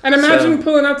 And imagine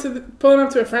pulling up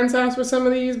to a friend's house with some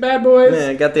of these bad boys.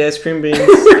 Yeah, got the ice cream beans.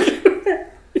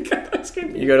 You got the ice cream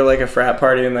beans. You go to like a frat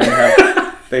party and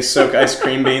they soak ice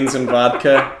cream beans in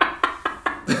vodka.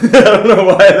 I don't know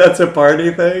why that's a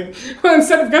party thing. Well,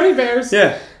 instead of gummy bears,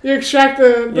 you extract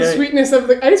the sweetness of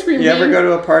the ice cream bean. You ever go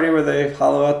to a party where they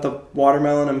hollow out the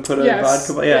watermelon and put a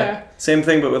vodka? Yeah. Same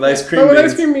thing, but with ice cream beans. But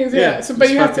with ice cream beans, yeah. So, but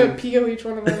you have to peel each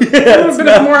one of them. Yeah, a little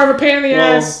bit more of a pain in the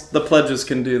ass. The pledges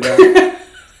can do that.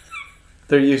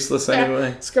 They're useless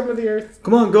anyway. Scum of the earth.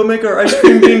 Come on, go make our ice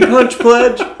cream bean punch,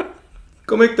 pledge.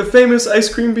 Go make the famous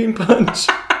ice cream bean punch.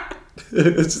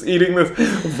 It's just eating with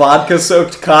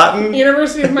vodka-soaked cotton.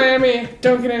 University of Miami,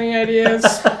 don't get any ideas.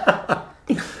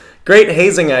 Great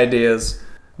hazing ideas.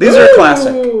 These are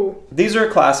classic. These are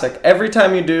classic. Every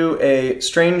time you do a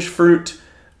strange fruit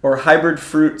or hybrid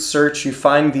fruit search, you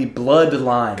find the blood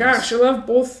lines. Gosh, I love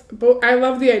both. I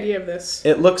love the idea of this.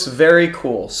 It looks very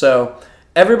cool. So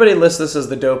everybody lists this as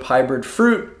the dope hybrid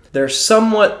fruit. They're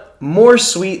somewhat more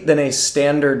sweet than a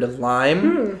standard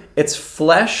lime. Its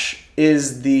flesh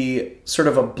is the sort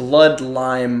of a blood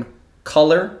lime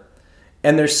color,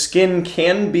 and their skin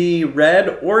can be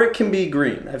red or it can be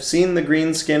green. I've seen the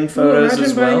green skin photos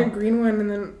as well. Imagine buying a green one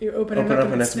and then you open it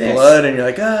up and it's blood and you're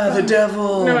like, the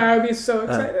devil. No, I would be so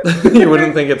excited. You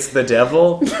wouldn't think it's the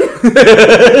devil? You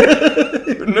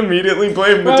wouldn't immediately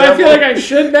blame the devil. I feel like I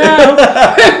should now.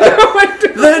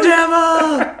 The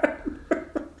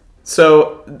devil!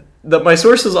 So... my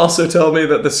sources also tell me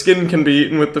that the skin can be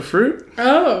eaten with the fruit.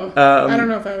 Oh. I don't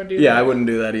know if I would do that. Yeah, I wouldn't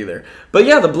do that either. But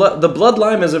yeah, the blood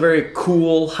lime is a very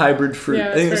cool hybrid fruit.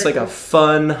 Yeah, I think it's like a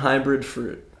fun hybrid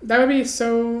fruit. That would be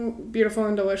so beautiful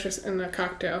and delicious in a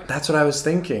cocktail. That's what I was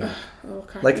thinking.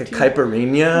 Like a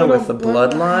caipirinha with the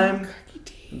blood lime.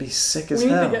 It'd be sick as hell.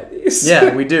 We need to get these.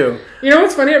 Yeah, we do. You know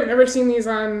what's funny? I've never seen these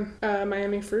on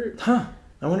Miami Fruit. Huh.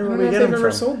 I wonder where we get them from. I don't know if they've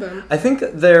ever sold them. I think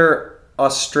they're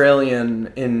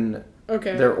Australian in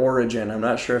Okay. Their origin. I'm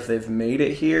not sure if they've made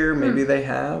it here. Maybe they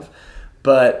have.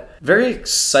 But very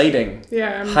exciting.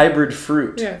 Yeah. Hybrid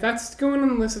fruit. Yeah, that's going on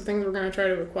the list of things we're going to try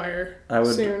to acquire I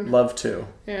would soon. love to.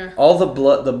 Yeah. All the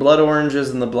blood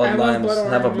oranges and the blood limes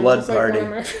have a blood party.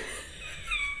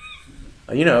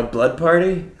 You know, a blood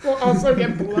party? We'll also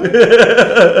get blood.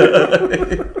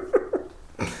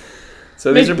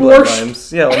 So these are blood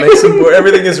limes. Yeah, we'll make some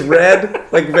everything is red,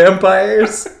 like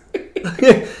vampires.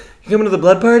 You coming to the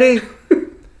blood party?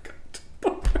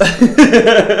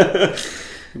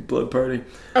 Blood party.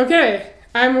 Okay,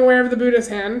 I'm aware of the Buddha's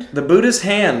hand. The Buddha's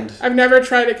hand. I've never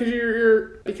tried it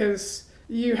because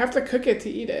you have to cook it to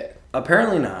eat it.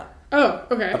 Apparently not. Oh,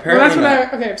 okay. Apparently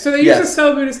not. Okay, so they used to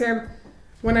sell Buddha's hand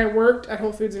when I worked at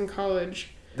Whole Foods in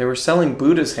college. They were selling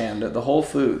Buddha's hand at the Whole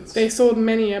Foods. They sold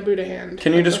many a Buddha hand.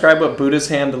 Can you describe what Buddha's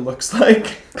hand looks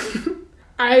like?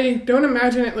 I don't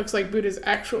imagine it looks like Buddha's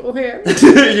actual hand.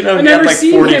 I've never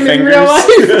seen 40 him fingers. In real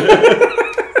life.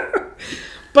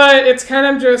 But it's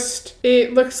kind of just,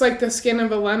 it looks like the skin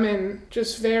of a lemon.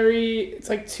 It's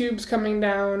like tubes coming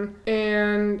down.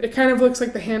 And it kind of looks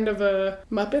like the hand of a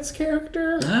Muppets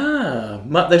character.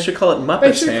 They should call it Muppets hand.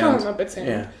 They should call it Muppets hand.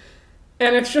 Yeah.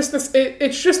 And it's just this,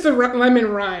 it's just the lemon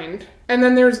rind. And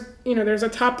then there's a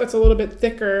top that's a little bit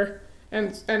thicker.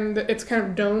 And it's kind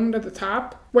of domed at the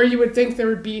top, where you would think there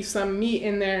would be some meat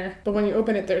in there, but when you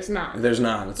open it, there's not.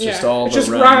 It's just all it's just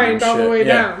rind all the way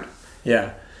down.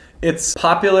 Yeah. It's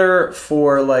popular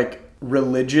for, like,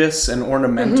 religious and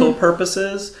ornamental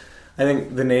purposes. I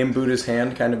think the name Buddha's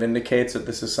hand kind of indicates that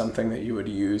this is something that you would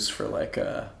use for, like,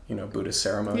 a, Buddhist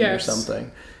ceremony or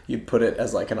something. You'd put it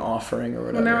as, like, an offering or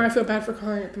whatever. Well, now I feel bad for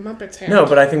calling it the Muppet's hand. No,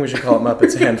 but I think we should call it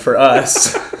Muppet's hand for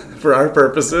us, for our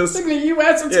purposes. In the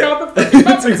U.S., it's called the fucking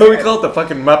Muppet's hand. We call it the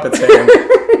fucking Muppet's hand.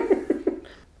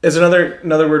 There's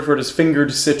another word for it is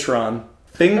fingered citron.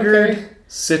 Fingered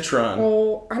citron.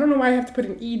 Well, I don't know why I have to put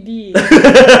an ED.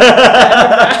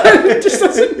 It just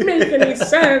doesn't make any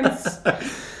sense.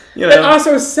 It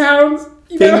also sounds...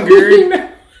 Fingered.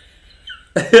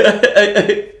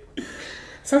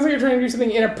 Sounds like you're trying to do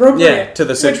something inappropriate. Yeah, to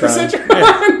the citron. With the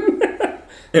citron. Yeah.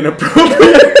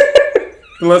 Inappropriate.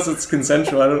 Unless it's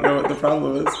consensual. I don't know what the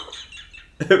problem is.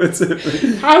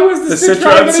 How was the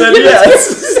citron said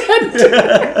yes?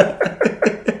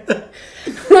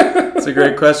 That's a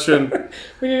great question.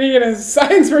 We need to get a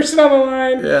science person on the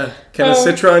line. Yeah. Can a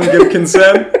citron give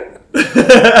consent?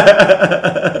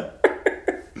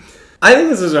 I think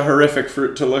this is a horrific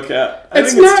fruit to look at. I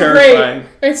think it's terrifying.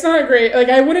 It's not great. Like,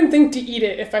 I wouldn't think to eat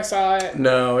it if I saw it.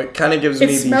 No, it kind of gives me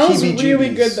the heebie-jeebies. It smells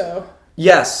really good, though.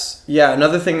 Yes. Yeah,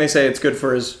 another thing they say it's good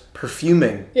for is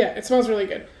perfuming. Yeah, it smells really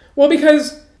good. Well,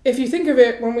 because if you think of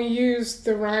it, when we use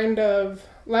the rind of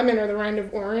lemon or the rind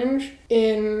of orange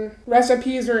in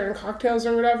recipes or in cocktails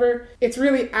or whatever, it's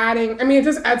really adding... I mean, it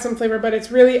does add some flavor, but it's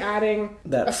really adding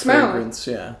a smell. Fragrance,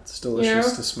 yeah. It's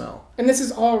delicious to smell. And this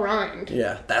is all rind.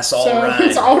 Yeah, that's all rind.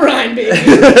 It's all rind, baby.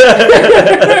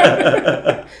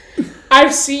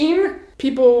 I've seen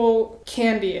people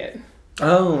candy it.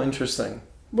 Oh, interesting.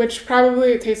 Which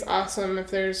probably tastes awesome if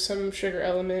there's some sugar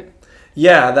element.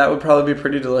 Yeah, that would probably be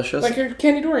pretty delicious. Like a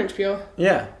candied orange peel.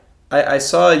 Yeah. I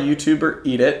saw a YouTuber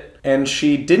eat it, and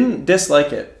she didn't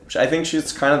dislike it. I think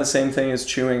it's kind of the same thing as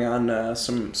chewing on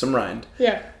some rind.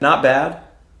 Yeah. Not bad.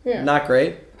 Yeah. Not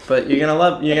great, but you're gonna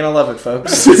love it,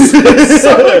 folks. So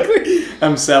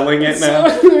I'm selling it now.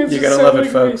 You're gonna love it,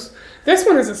 folks. This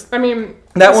one is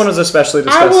that one was especially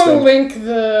disgusting. I'll link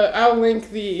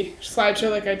the slideshow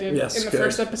like I did in the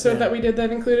first episode that we did that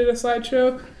included a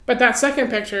slideshow. But that second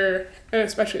picture,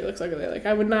 especially, looks ugly. Like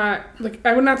I would not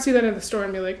see that in the store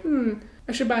and be like,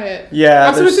 I should buy it. Yeah.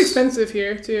 Also, it's expensive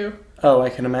here too. Oh, I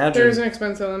can imagine. There's an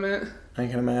expense element. I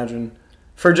can imagine.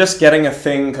 For just getting a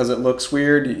thing because it looks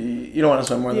weird, you don't want to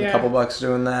spend more than a couple bucks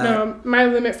doing that. No, my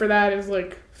limit for that is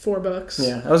like $4.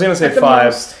 Yeah, I was gonna say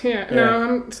 $5. Yeah. No,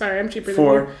 I'm sorry, I'm cheaper than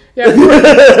 $4. you. Yeah,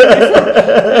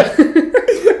 $4.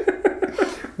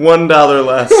 $1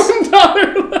 less.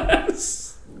 $1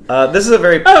 less. This is a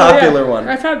very popular one.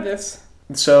 I've had this.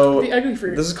 So the ugly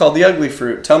fruit. This is called the ugly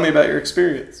fruit. Tell me about your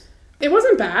experience. It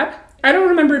wasn't bad. I don't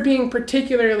remember it being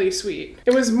particularly sweet.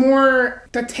 It was more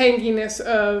the tanginess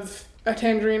of a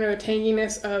tangerine or the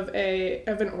tanginess of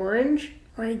an orange,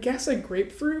 or I guess a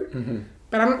grapefruit. Mm-hmm.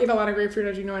 But I don't eat a lot of grapefruit,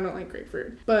 as you know I don't like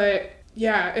grapefruit. But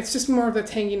yeah, it's just more of the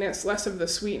tanginess, less of the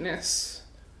sweetness.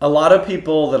 A lot of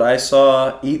people that I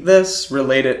saw eat this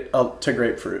relate it to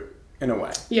grapefruit, in a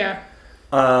way. Yeah.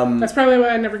 That's probably why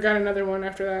I never got another one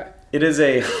after that. It is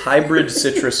a hybrid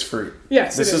citrus fruit.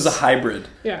 Yes, This is a hybrid.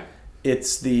 Yeah.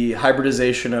 It's the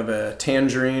hybridization of a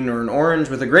tangerine or an orange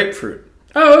with a grapefruit.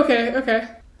 Oh, okay.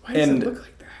 Why does it look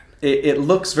like that? It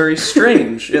looks very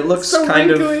strange. It looks so kind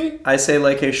wrinkly. of, I say,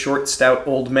 like a short, stout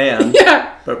old man.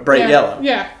 Yeah. But bright yellow.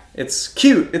 Yeah. It's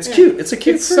cute. It's cute. It's a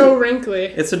cute fruit. It's so wrinkly.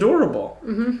 It's adorable.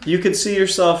 Mm-hmm. You could see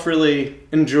yourself really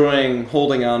enjoying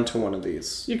holding on to one of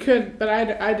these. You could, but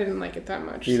I didn't like it that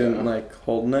much. You didn't like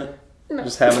holding it? No.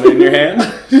 Just having it in your hand?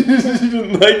 You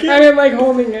didn't like it? I didn't like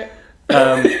holding it.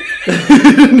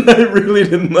 I really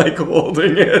didn't like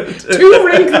holding it. Too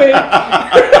wrinkly.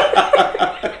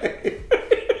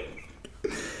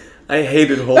 I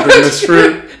hated holding this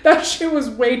fruit. That shit was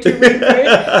way too wrinkly.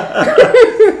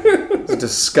 It's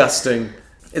disgusting.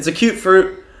 It's a cute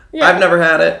fruit. Yeah. I've never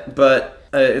had it, but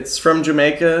it's from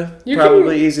Jamaica.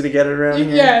 Probably easy to get it around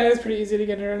here. Yeah, it is pretty easy to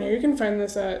get it around here. You can find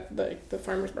this at like the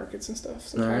farmers markets and stuff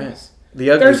sometimes. All right.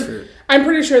 The ugly fruit. I'm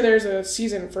pretty sure there's a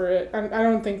season for it. I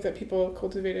don't think that people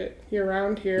cultivate it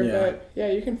year-round here, but yeah,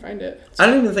 you can find it. I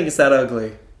don't even think it's that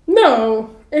ugly.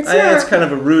 No, it's not. It's kind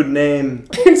of a rude name.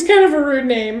 It's kind of a rude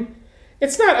name.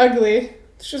 It's not ugly.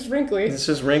 It's just wrinkly. It's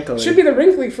just wrinkly. It should be the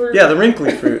wrinkly fruit. Yeah, the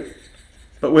wrinkly fruit.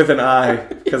 But with an I.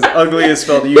 Because ugly is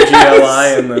spelled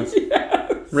UGLI in this.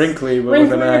 Yes. Wrinkly, but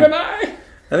wrinkly with an I.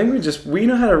 I think we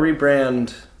know how to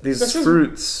rebrand these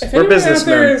fruits. If We're anyone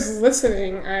businessmen. out there is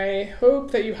listening, I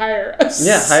hope that you hire us.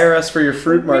 Yeah, hire us for your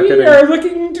fruit marketing. We are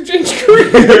looking to change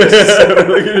careers. We're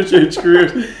looking to change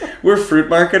careers. We're fruit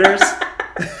marketers.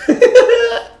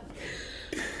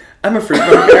 I'm a fruit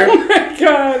marketer. Oh my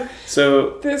god.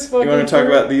 So, this you want to talk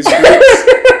fruit. about these fruits?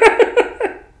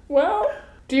 Well,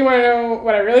 do you want to know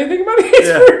what I really think about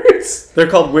these fruits? They're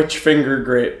called witch finger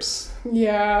grapes.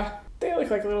 Yeah. They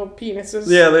look like little penises.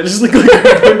 Yeah, they just look like a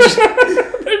bunch.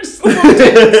 They're just little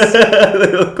dicks.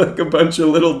 They look like a bunch of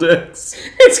little dicks.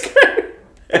 It's kind of...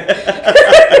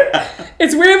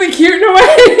 It's weirdly cute in a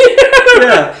way.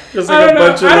 Yeah, just like a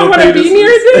bunch of little penises. I don't want to be near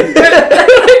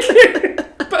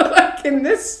it, but like in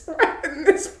this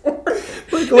form,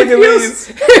 look at these.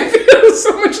 It feels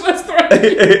so much less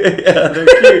threatening. Yeah, they're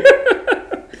cute.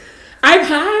 I've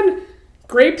had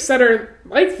grapes that are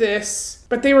like this,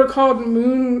 but they were called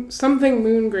moon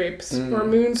grapes or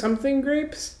moon something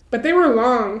grapes, but they were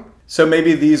long. So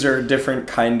maybe these are a different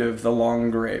kind of the long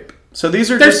grape. So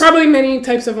these are There's probably many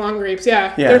types of long grapes,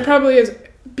 yeah. There probably is,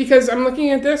 because I'm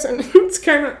looking at this and it's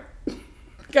kind of,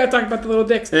 gotta talk about the little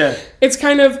dicks. Yeah. It's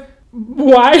kind of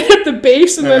wide at the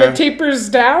base and then it tapers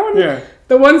down. Yeah.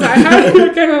 The ones I had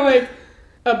were kind of like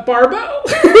a barbell.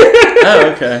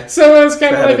 Oh, okay. So it was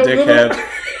kind of like a dick little... head.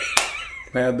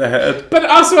 They had the head. But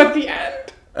also at the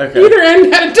end. Okay. Either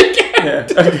end had a dick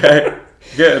head. Yeah, okay.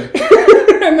 Good.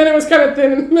 And then it was kind of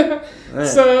thin in the middle. Yeah.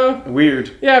 So...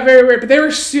 Weird. Yeah, very weird. But they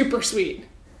were super sweet.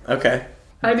 Okay.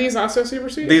 Are these also super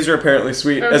sweet? These are apparently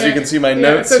sweet. Okay. As you can see my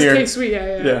notes it says here. Taste sweet,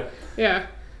 yeah.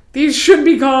 These should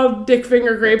be called dick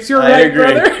finger grapes. You're I right, agree.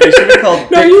 brother. They should be called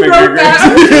dick you finger wrote grapes.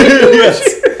 That. Yes.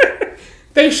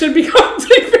 They should be called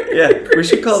dick finger grapes. Yeah, we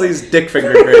should call these dick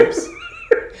finger grapes.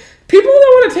 People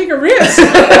don't want to take a risk.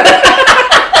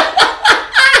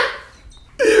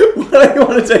 Why do you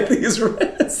want to take these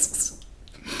risks?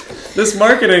 This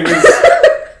marketing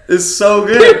is so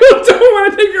good. People don't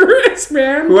want to take a risk,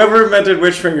 man. Whoever invented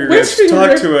witch finger grapes,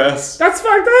 talk to us. That's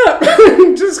fucked up.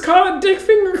 Just call it dick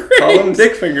finger grapes. Call them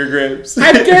dick finger grapes.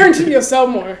 I guarantee you'll sell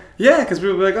more. Yeah, because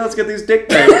people will be like, oh, let's get these dick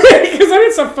grapes. Because then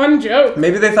it's a fun joke.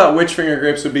 Maybe they thought witch finger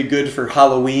grapes would be good for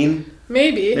Halloween.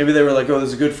 Maybe they were like, oh, this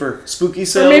is good for spooky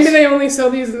sales. Or maybe they only sell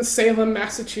these in Salem,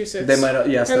 Massachusetts. They might,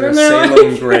 yes, they're a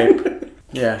Salem grape.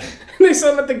 Yeah. They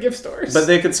sell them at the gift stores. But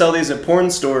they could sell these at porn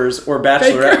stores or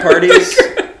bachelorette parties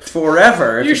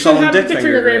forever if you call them dick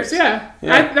finger grapes. Yeah.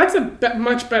 That's a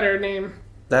much better name.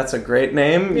 That's a great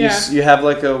name. Yeah. You have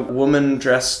like a woman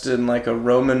dressed in like a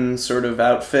Roman sort of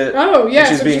outfit. Oh, yeah.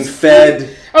 She's being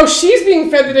fed. Oh, she's being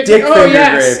fed the dick finger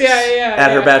yes. grapes. Yeah.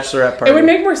 At her bachelorette party. It would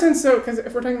make more sense, though, because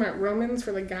if we're talking about Romans,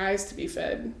 for the guys to be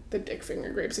fed the dick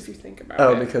finger grapes, if you think about it.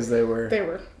 Oh, because they were.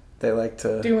 They like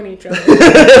to. Doing each other.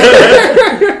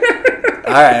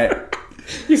 All right.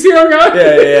 You see where I'm going?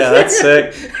 Yeah, that's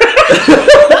sick.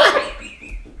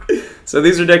 So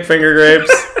these are dick finger grapes.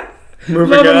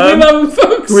 Moving on. We love them,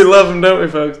 folks. We love them, don't we,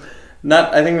 folks?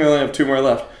 I think we only have 2 more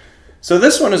left. So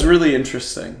this one is really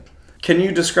interesting. Can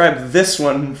you describe this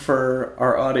one for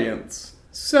our audience?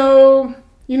 So,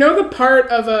 you know the part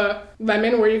of a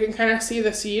lemon where you can kind of see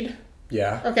the seed?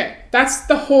 Yeah. Okay, that's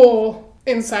the whole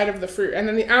inside of the fruit. And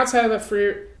then the outside of the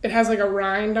fruit, it has like a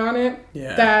rind on it.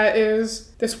 Yeah. That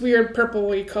is this weird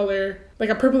purpley color, like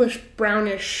a purplish,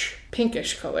 brownish,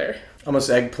 pinkish color.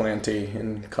 Almost eggplanty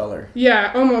in color.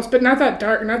 Yeah, almost, but not that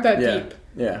dark, not that deep.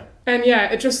 Yeah. And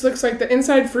yeah, it just looks like the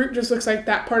inside fruit just looks like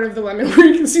that part of the lemon where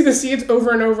you can see the seeds over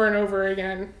and over and over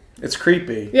again. It's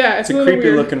creepy. Yeah, it's a a little creepy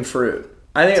weird looking fruit.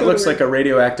 I think it looks like a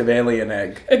radioactive alien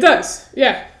egg. It does,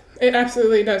 yeah. It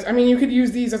absolutely does. I mean, you could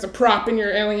use these as a prop in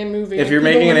your alien movie. If you're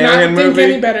making an alien movie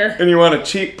any better. And you want a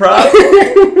cheap prop...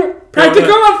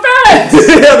 Practical effects!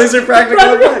 Yeah, these are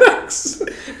practical effects.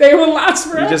 They will last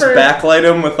forever. You just backlight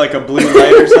them with like a blue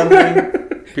light or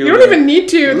something. You don't even need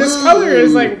to. This color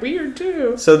is like weird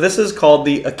too. So this is called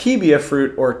the akebia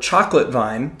fruit or chocolate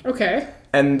vine. Okay.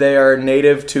 And they are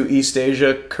native to East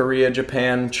Asia, Korea,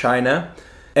 Japan, China.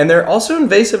 And they're also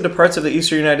invasive to parts of the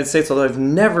eastern United States, although I've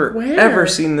never, ever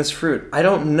seen this fruit. I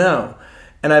don't know.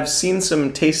 And I've seen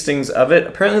some tastings of it.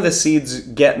 Apparently the seeds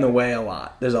get in the way a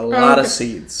lot. There's a lot of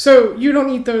seeds. So you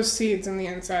don't eat those seeds in the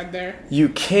inside there? You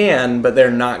can, but they're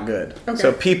not good. Okay.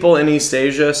 So people in East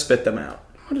Asia spit them out.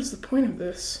 What is the point of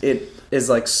this? It is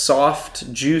like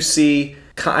soft, juicy.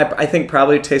 I think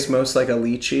probably tastes most like a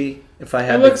lychee, if I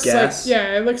had to guess.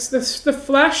 It looks the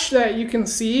flesh that you can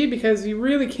see, because you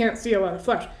really can't see a lot of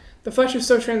flesh. The flesh is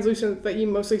so translucent that you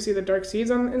mostly see the dark seeds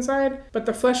on the inside, but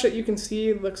the flesh that you can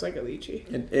see looks like a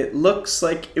lychee. It looks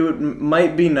like it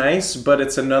might be nice, but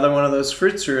it's another one of those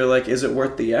fruits where you're like, is it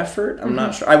worth the effort? I'm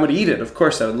not sure. I would eat it. Of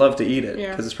course, I would love to eat it,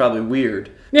 because it's probably weird.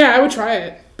 Yeah, I would try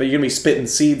it. But you're going to be spitting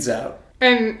seeds out.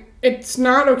 And it's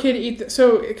not okay to eat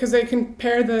because they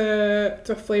compare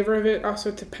the flavor of it also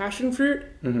to passion fruit.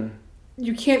 Mm-hmm.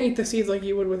 You can't eat the seeds like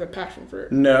you would with a passion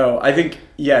fruit. No, I think,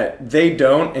 they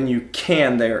don't, and you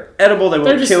can. They are edible. They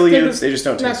won't kill you. They just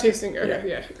don't taste. Not tasting. Okay,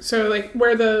 yeah. So, like,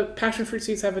 where the passion fruit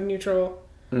seeds have a neutral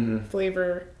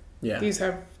flavor, these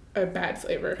have a bad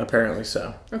flavor. Apparently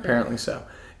so. Okay. Apparently so.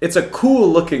 It's a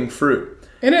cool-looking fruit.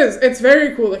 It is. It's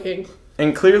very cool-looking.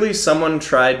 And clearly someone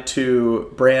tried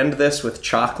to brand this with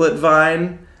chocolate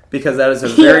vine, because that is a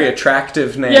very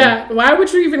attractive name. Yeah, why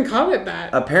would you even call it that?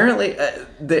 Apparently,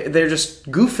 they're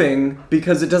just goofing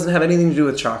because it doesn't have anything to do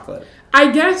with chocolate.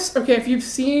 I guess, if you've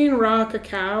seen raw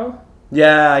cacao...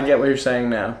 Yeah, I get what you're saying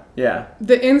now. Yeah.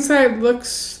 The inside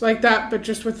looks like that, but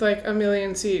just with, like, a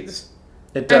million seeds.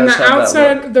 It does. And the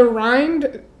outside, the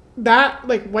rind, that,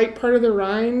 like, white part of the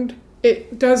rind,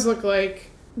 it does look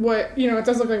like... it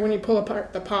does look like when you pull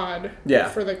apart the pod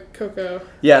for the cocoa.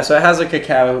 Yeah, so it has a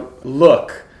cacao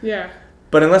look. Yeah.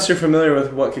 But unless you're familiar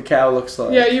with what cacao looks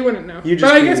like. Yeah, you wouldn't know. But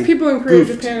I guess people in Korea,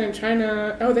 Japan, and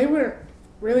China, they wouldn't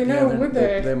really know, would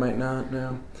they? They might not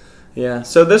know. Yeah,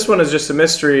 so this one is just a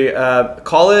mystery.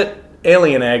 Call it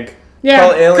alien egg.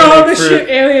 Yeah, call this shit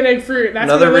alien egg fruit. That's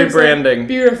another rebranding. Like.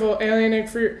 Beautiful, alien egg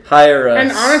fruit. Hire us.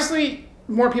 And honestly...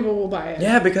 more people will buy it.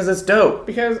 Yeah, because it's dope.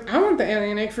 Because I want the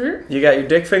alien egg fruit. You got your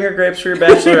dick finger grapes for your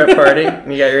bachelorette party,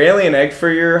 and you got your alien egg for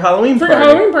your Halloween party. For your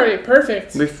Halloween party,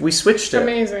 perfect. We switched it.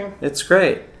 Amazing. It's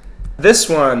great. This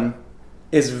one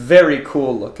is very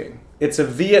cool looking. It's a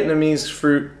Vietnamese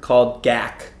fruit called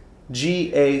gac.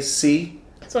 G-A-C.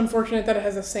 It's unfortunate that it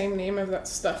has the same name of that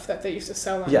stuff that they used to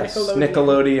sell on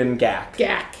Nickelodeon gac.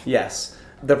 Gac. Yes.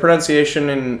 The pronunciation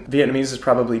in Vietnamese is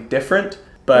probably different.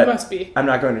 But it must be. I'm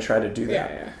not going to try to do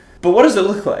that. Yeah. But what does it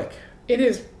look like? It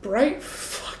is bright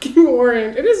fucking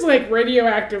orange. It is like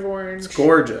radioactive orange. It's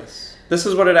gorgeous. This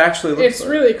is what it actually looks like. It's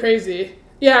really crazy.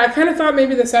 Yeah, I kind of thought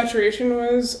maybe the saturation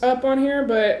was up on here,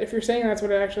 but if you're saying that's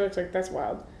what it actually looks like, that's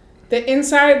wild. The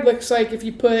inside looks like if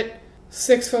you put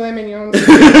 6 filet mignons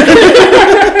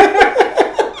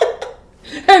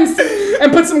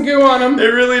and put some goo on them.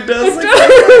 It really does. It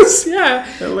does. Yeah.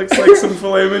 It looks like some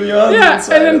filet mignons. Yeah,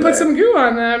 and then put some goo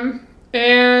on them.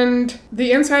 And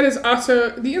the inside is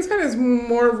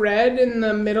more red in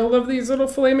the middle of these little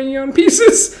filet mignon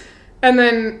pieces. And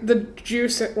then the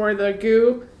juice or the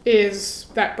goo is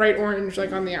that bright orange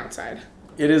like on the outside.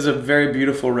 It is a very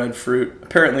beautiful red fruit.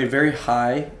 Apparently very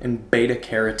high in beta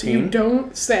carotene. You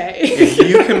don't say. If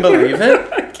you can believe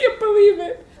it. I can't believe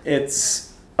it.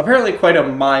 It's apparently quite a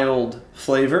mild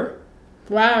flavor.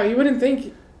 Wow, you wouldn't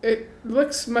think. It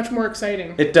looks much more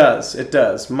exciting. It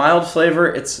does. Mild flavor.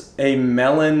 It's a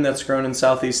melon that's grown in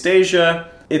Southeast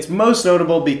Asia. It's most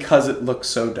notable because it looks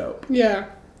so dope. Yeah.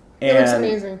 It looks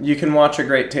amazing. You can watch a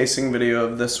great tasting video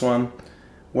of this one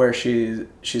where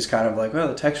she's kind of like, well,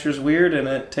 the texture's weird and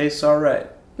it tastes all right.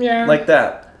 Yeah. Like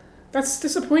that. That's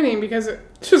disappointing because it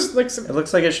just looks... It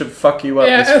looks like it should fuck you up,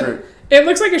 this fruit. It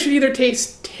looks like it should either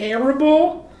taste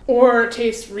terrible or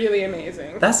taste really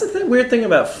amazing. That's the weird thing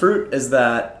about fruit is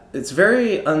that it's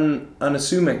very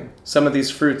unassuming. Some of these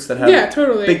fruits that have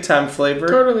big time flavor.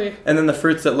 Totally. And then the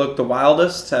fruits that look the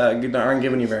wildest aren't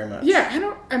giving you very much. Yeah, I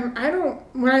don't,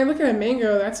 when I look at a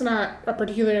mango, that's not a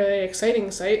particularly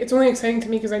exciting sight. It's only exciting to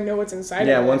me because I know what's inside of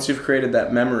it. Yeah, once you've created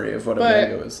that memory of what a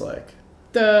mango is like.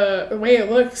 The way it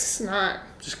looks, not...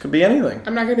 Just could be anything.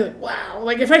 I'm not going to be like, wow.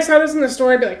 Like, if I saw this in the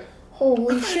store, I'd be like,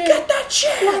 holy shit. Get that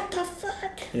shit! What the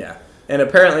fuck? Yeah. And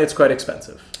apparently it's quite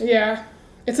expensive. Yeah.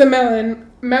 It's a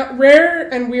melon.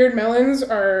 Rare and weird melons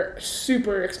are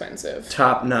super expensive.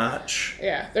 Top notch.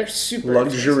 Yeah, they're super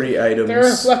luxury expensive. items. They're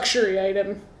a luxury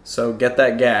item. So get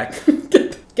that gack.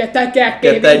 Get that gack,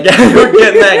 baby. Get that gack. We're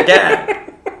getting that gack.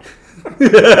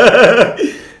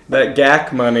 That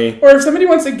gack money. Or if somebody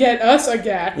wants to get us a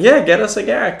gack. Yeah, get us a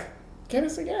gack. Get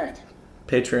us a gack.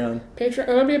 Patreon.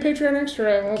 That'll be a Patreon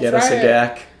extra. We'll get us a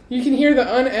gack. You can hear the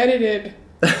unedited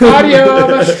audio of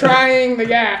us trying the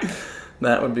gack.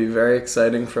 That would be very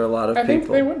exciting for a lot of people. I think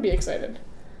they would be excited.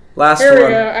 Last Here one. we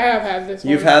go. I have had this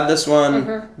one. You've had this one.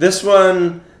 Uh-huh. This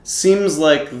one seems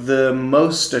like the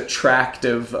most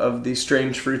attractive of the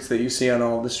strange fruits that you see on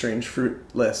all the strange fruit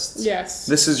lists. Yes.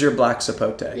 This is your black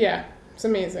sapote. Yeah. It's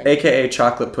amazing. AKA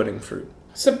chocolate pudding fruit.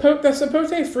 The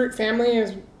sapote fruit family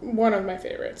is one of my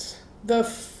favorites.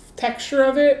 The texture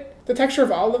of it, the texture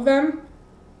of all of them,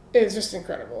 is just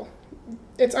incredible.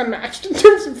 It's unmatched in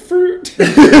terms of fruit.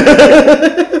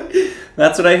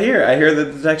 That's what I hear. I hear that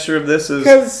the texture of this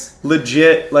is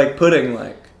legit, like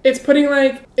pudding-like. It's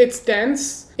pudding-like. It's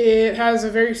dense. It has a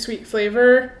very sweet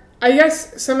flavor. I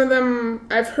guess some of them,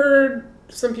 I've heard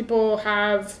some people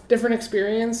have different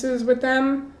experiences with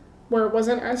them where it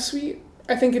wasn't as sweet.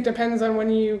 I think it depends on when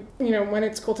when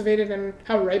it's cultivated and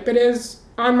how ripe it is.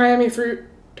 On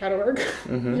MiamiFruit.org,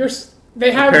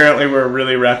 they have... Apparently we're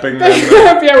really repping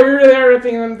them. Yeah, we really are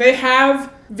repping them. They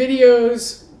have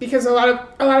videos because a lot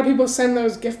of people send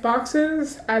those gift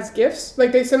boxes as gifts.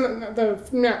 Like they send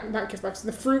not gift boxes,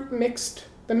 the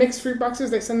mixed fruit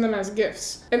boxes, they send them as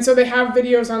gifts. And so they have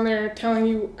videos on there telling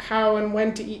you how and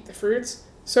when to eat the fruits.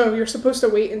 So you're supposed to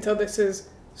wait until this is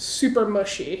super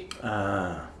mushy.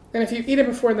 And if you eat it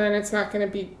before then, it's going to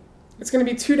be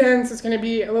too dense, it's going to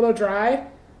be a little dry.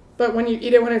 But when you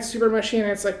eat it when it's super mushy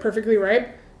and it's like perfectly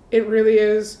ripe, it really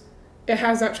is, it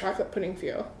has that chocolate pudding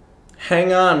feel.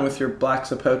 Hang on with your black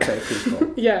sapote,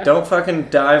 people. Yeah. Don't fucking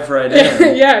dive right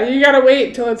in. Yeah, you gotta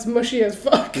wait till it's mushy as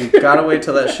fuck. You gotta wait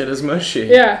till that shit is mushy.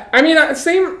 Yeah. I mean, it's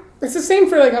the same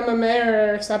for like a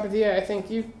mamere or sapodilla, I think.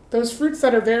 Those fruits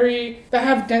that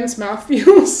have dense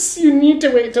mouthfeels, you need to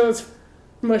wait till it's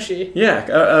mushy. Yeah,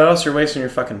 or else you're wasting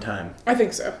your fucking time. I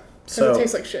think so. Because it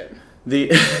tastes like shit.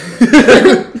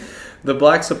 The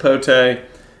black sapote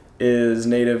is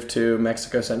native to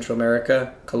Mexico, Central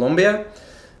America, Colombia.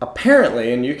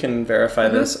 Apparently, and you can verify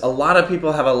this, a lot of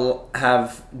people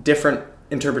have different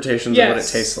interpretations of what it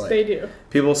tastes like. They do.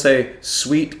 People say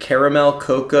sweet caramel,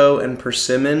 cocoa, and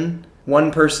persimmon.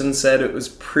 One person said it was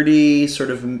pretty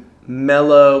sort of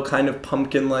mellow, kind of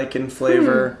pumpkin-like in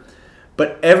flavor.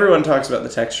 But everyone talks about the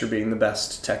texture being the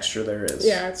best texture there is.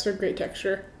 Yeah, it's a great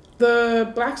texture.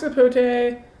 The black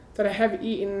sapote that I have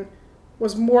eaten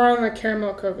was more on the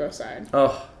caramel cocoa side.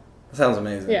 Oh, that sounds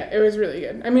amazing. Yeah, it was really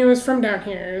good. I mean, it was from down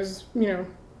here. It was,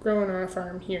 growing on a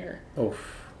farm here.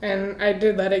 Oof. And I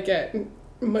did let it get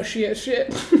mushy as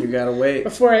shit. You gotta wait.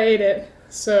 Before I ate it.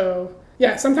 So,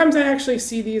 yeah, sometimes I actually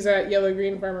see these at Yellow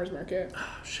Green Farmers Market.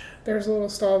 Oh, shit. There's a little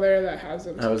stall there that has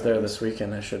them. I was there this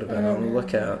weekend. I should have been on the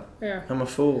lookout. Yeah. I'm a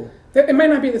fool. It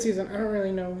might not be the season. I don't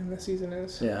really know when the season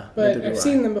is. Yeah. But I've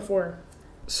seen them before.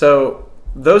 So,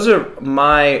 those are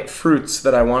my fruits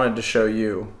that I wanted to show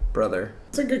you, brother.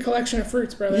 It's a good collection of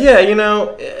fruits, brother. Yeah,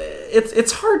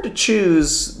 it's hard to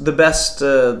choose the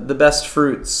best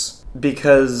fruits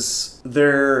because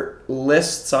there are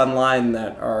lists online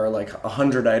that are like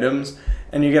 100 items,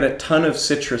 and you get a ton of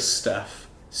citrus stuff.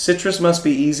 Citrus must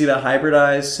be easy to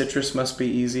hybridize. Citrus must be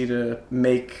easy to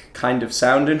make kind of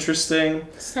sound interesting.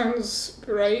 Sounds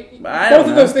right. Both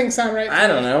of those things sound right. I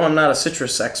don't know. I'm not a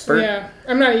citrus expert. Yeah,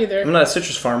 I'm not either. I'm not a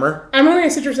citrus farmer. I'm only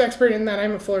a citrus expert in that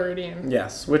I'm a Floridian.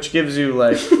 Yes, which gives you,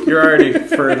 you're already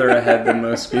further ahead than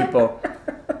most people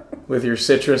with your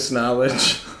citrus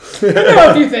knowledge. I know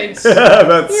a few things.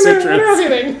 About citrus. I know a few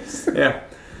things. Yeah.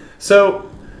 So,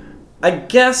 I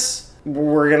guess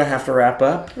we're going to have to wrap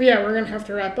up. Yeah, we're going to have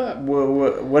to wrap up.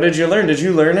 What did you learn? Did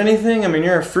you learn anything? I mean,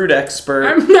 you're a fruit expert.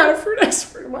 I'm not a fruit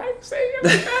expert. Why are you saying it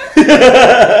like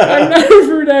that? I'm not a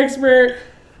fruit expert.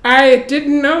 I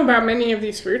didn't know about many of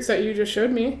these fruits that you just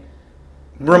showed me.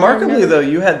 Remarkably, though,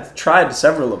 you had tried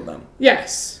several of them.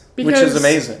 Yes. Which is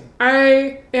amazing.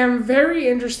 I am very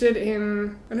interested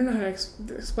in... I don't know how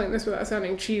to explain this without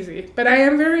sounding cheesy. But I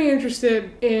am very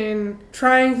interested in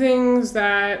trying things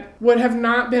that would have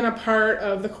not been a part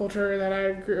of the culture that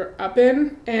I grew up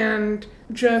in. And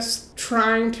just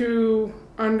trying to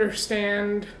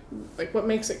understand, what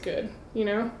makes it good,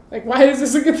 why is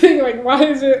this a good thing?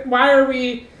 Why are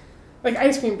we...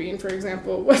 ice cream bean, for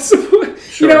example.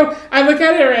 Sure. I look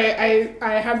at it, or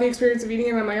I have the experience of eating it,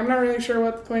 and I'm like, I'm not really sure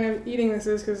what the point of eating this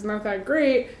is because it's not that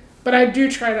great. But I do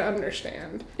try to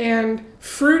understand. And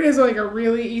fruit is like a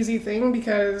really easy thing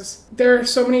because there are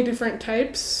so many different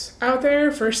types out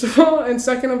there, first of all. And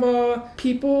second of all,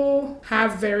 people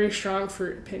have very strong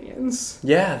fruit opinions.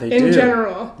 Yeah, they do. In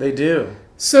general. They do.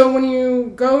 So when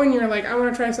you go and you're like, I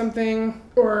want to try something,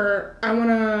 or I want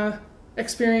to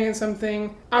experience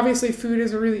something, obviously food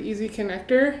is a really easy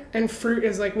connector, and fruit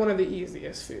is like one of the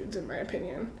easiest foods in my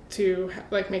opinion to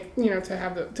like make, you know,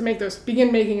 to make those,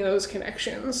 begin making those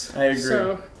connections. I agree.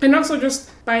 So, and also just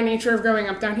by nature of growing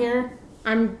up down here,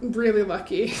 I'm really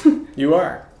lucky. You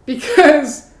are.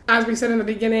 Because as we said in the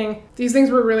beginning, these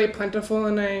things were really plentiful,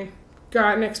 and I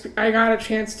got a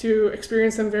chance to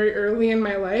experience them very early in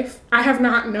my life. I have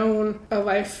not known a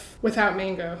life without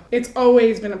mango. It's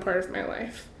always been a part of my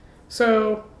life.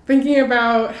 So thinking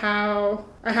about how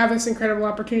I have this incredible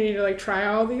opportunity to like try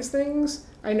all these things,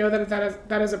 I know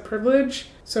that is a privilege.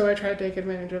 So I try to take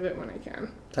advantage of it when I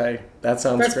can. Hey, that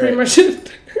sounds That's great. That's pretty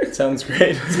much it. Sounds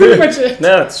great. That's pretty much it.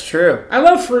 No, it's true. I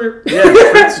love fruit. Yeah,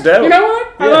 fruit's dope. You know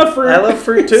what? Yeah, I love fruit. I love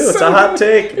fruit too. It's so a hot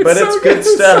take, but so it's good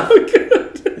stuff. It's so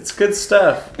good. It's good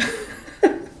stuff.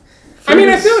 I mean,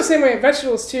 I feel the same way with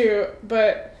vegetables too,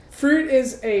 but fruit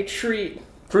is a treat.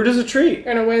 Fruit is a treat.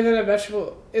 In a way that a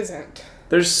vegetable isn't.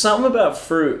 There's something about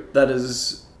fruit that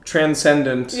is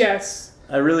transcendent. Yes.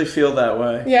 I really feel that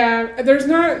way. Yeah,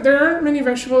 there aren't many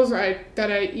vegetables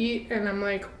that I eat and I'm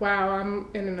like, wow, I'm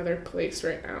in another place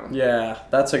right now. Yeah,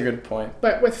 that's a good point.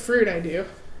 But with fruit, I do.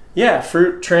 Yeah,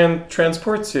 fruit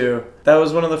transports you. That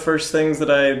was one of the first things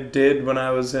that I did when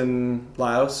I was in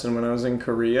Laos and when I was in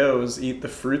Korea, was eat the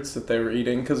fruits that they were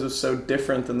eating because it was so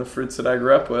different than the fruits that I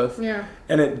grew up with. Yeah.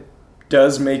 And it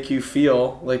does make you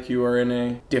feel like you are in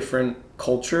a different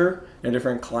culture, in a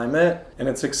different climate, and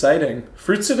it's exciting.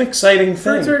 Fruit's an exciting thing.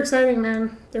 Fruits are exciting,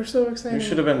 man. They're so exciting. We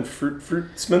should have been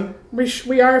fruitsmen.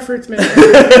 We are fruitsmen.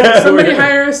 Somebody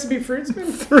hire us to be fruitsmen.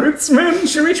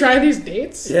 Fruitsmen? Should we try these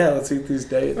dates? Yeah, let's eat these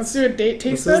dates. Let's do a date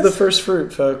taste This is the first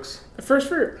fruit, folks. The first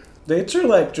fruit. Dates are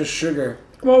like just sugar.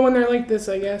 Well, when they're like this,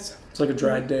 I guess. It's like a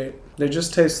dried date. They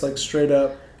just taste like straight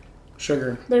up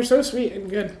sugar. They're so sweet and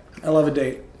good. I love a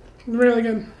date. Really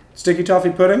good. Sticky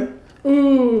toffee pudding?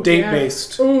 Ooh.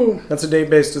 Date-based. Yeah. Ooh. That's a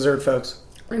date-based dessert, folks.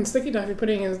 And sticky toffee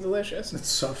pudding is delicious. It's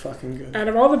so fucking good. Out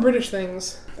of all the British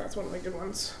things, that's one of the good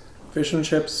ones. Fish and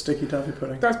chips, sticky toffee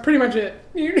pudding. That's pretty much it.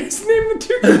 You just named the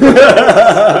two good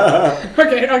ones.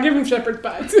 Okay, I'll give them shepherd's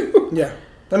pie, too. Yeah.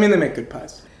 I mean, they make good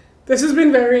pies. This has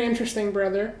been very interesting,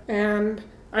 brother. And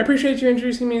I appreciate you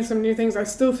introducing me to some new things. I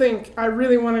still think I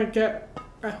really want to get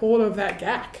a hold of that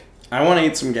gack. I want to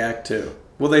eat some gack, too.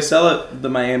 Well, they sell it, the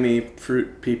Miami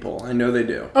fruit people. I know they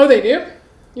do. Oh, they do?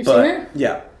 You've seen it?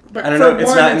 Yeah. But I don't know.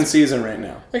 It's not in season right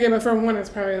now. Okay, but for one,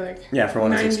 it's probably like for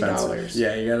one, it's $90. expensive.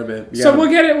 Yeah, you gotta be. So we'll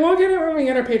get it. We'll get it when we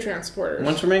get our Patreon supporters.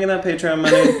 Once we're making that Patreon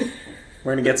money,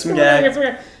 we're gonna get some gack.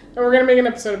 And we're gonna make an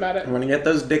episode about it. We're gonna get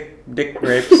those dick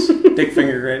grapes, dick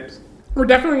finger grapes. We're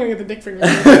definitely gonna get the dick finger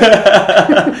grapes.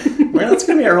 Well, that's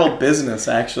gonna be our whole business,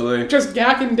 actually. Just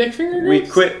gack and dick finger grapes.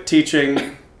 We quit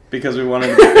teaching because we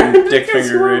wanted to become dick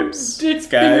finger grapes. Dick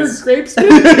guys. finger grapes.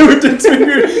 Dick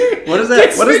finger. What is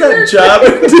that? What is that job?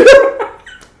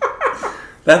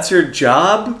 That's your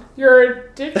job? You're a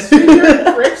dick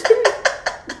finger grapes.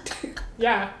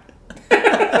 Yeah.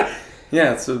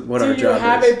 Yeah, it's what our job is. Do you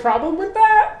have a problem with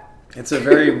that? It's a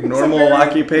very normal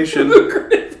occupation.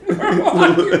 Lucrative normal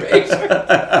occupation.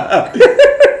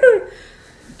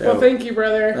 Well, thank you,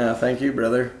 brother. Thank you,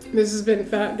 brother. This has been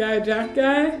Fat Guy Jack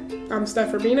Guy. I'm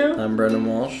Steph Rubino. I'm Brendan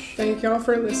Walsh. Thank y'all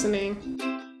for listening.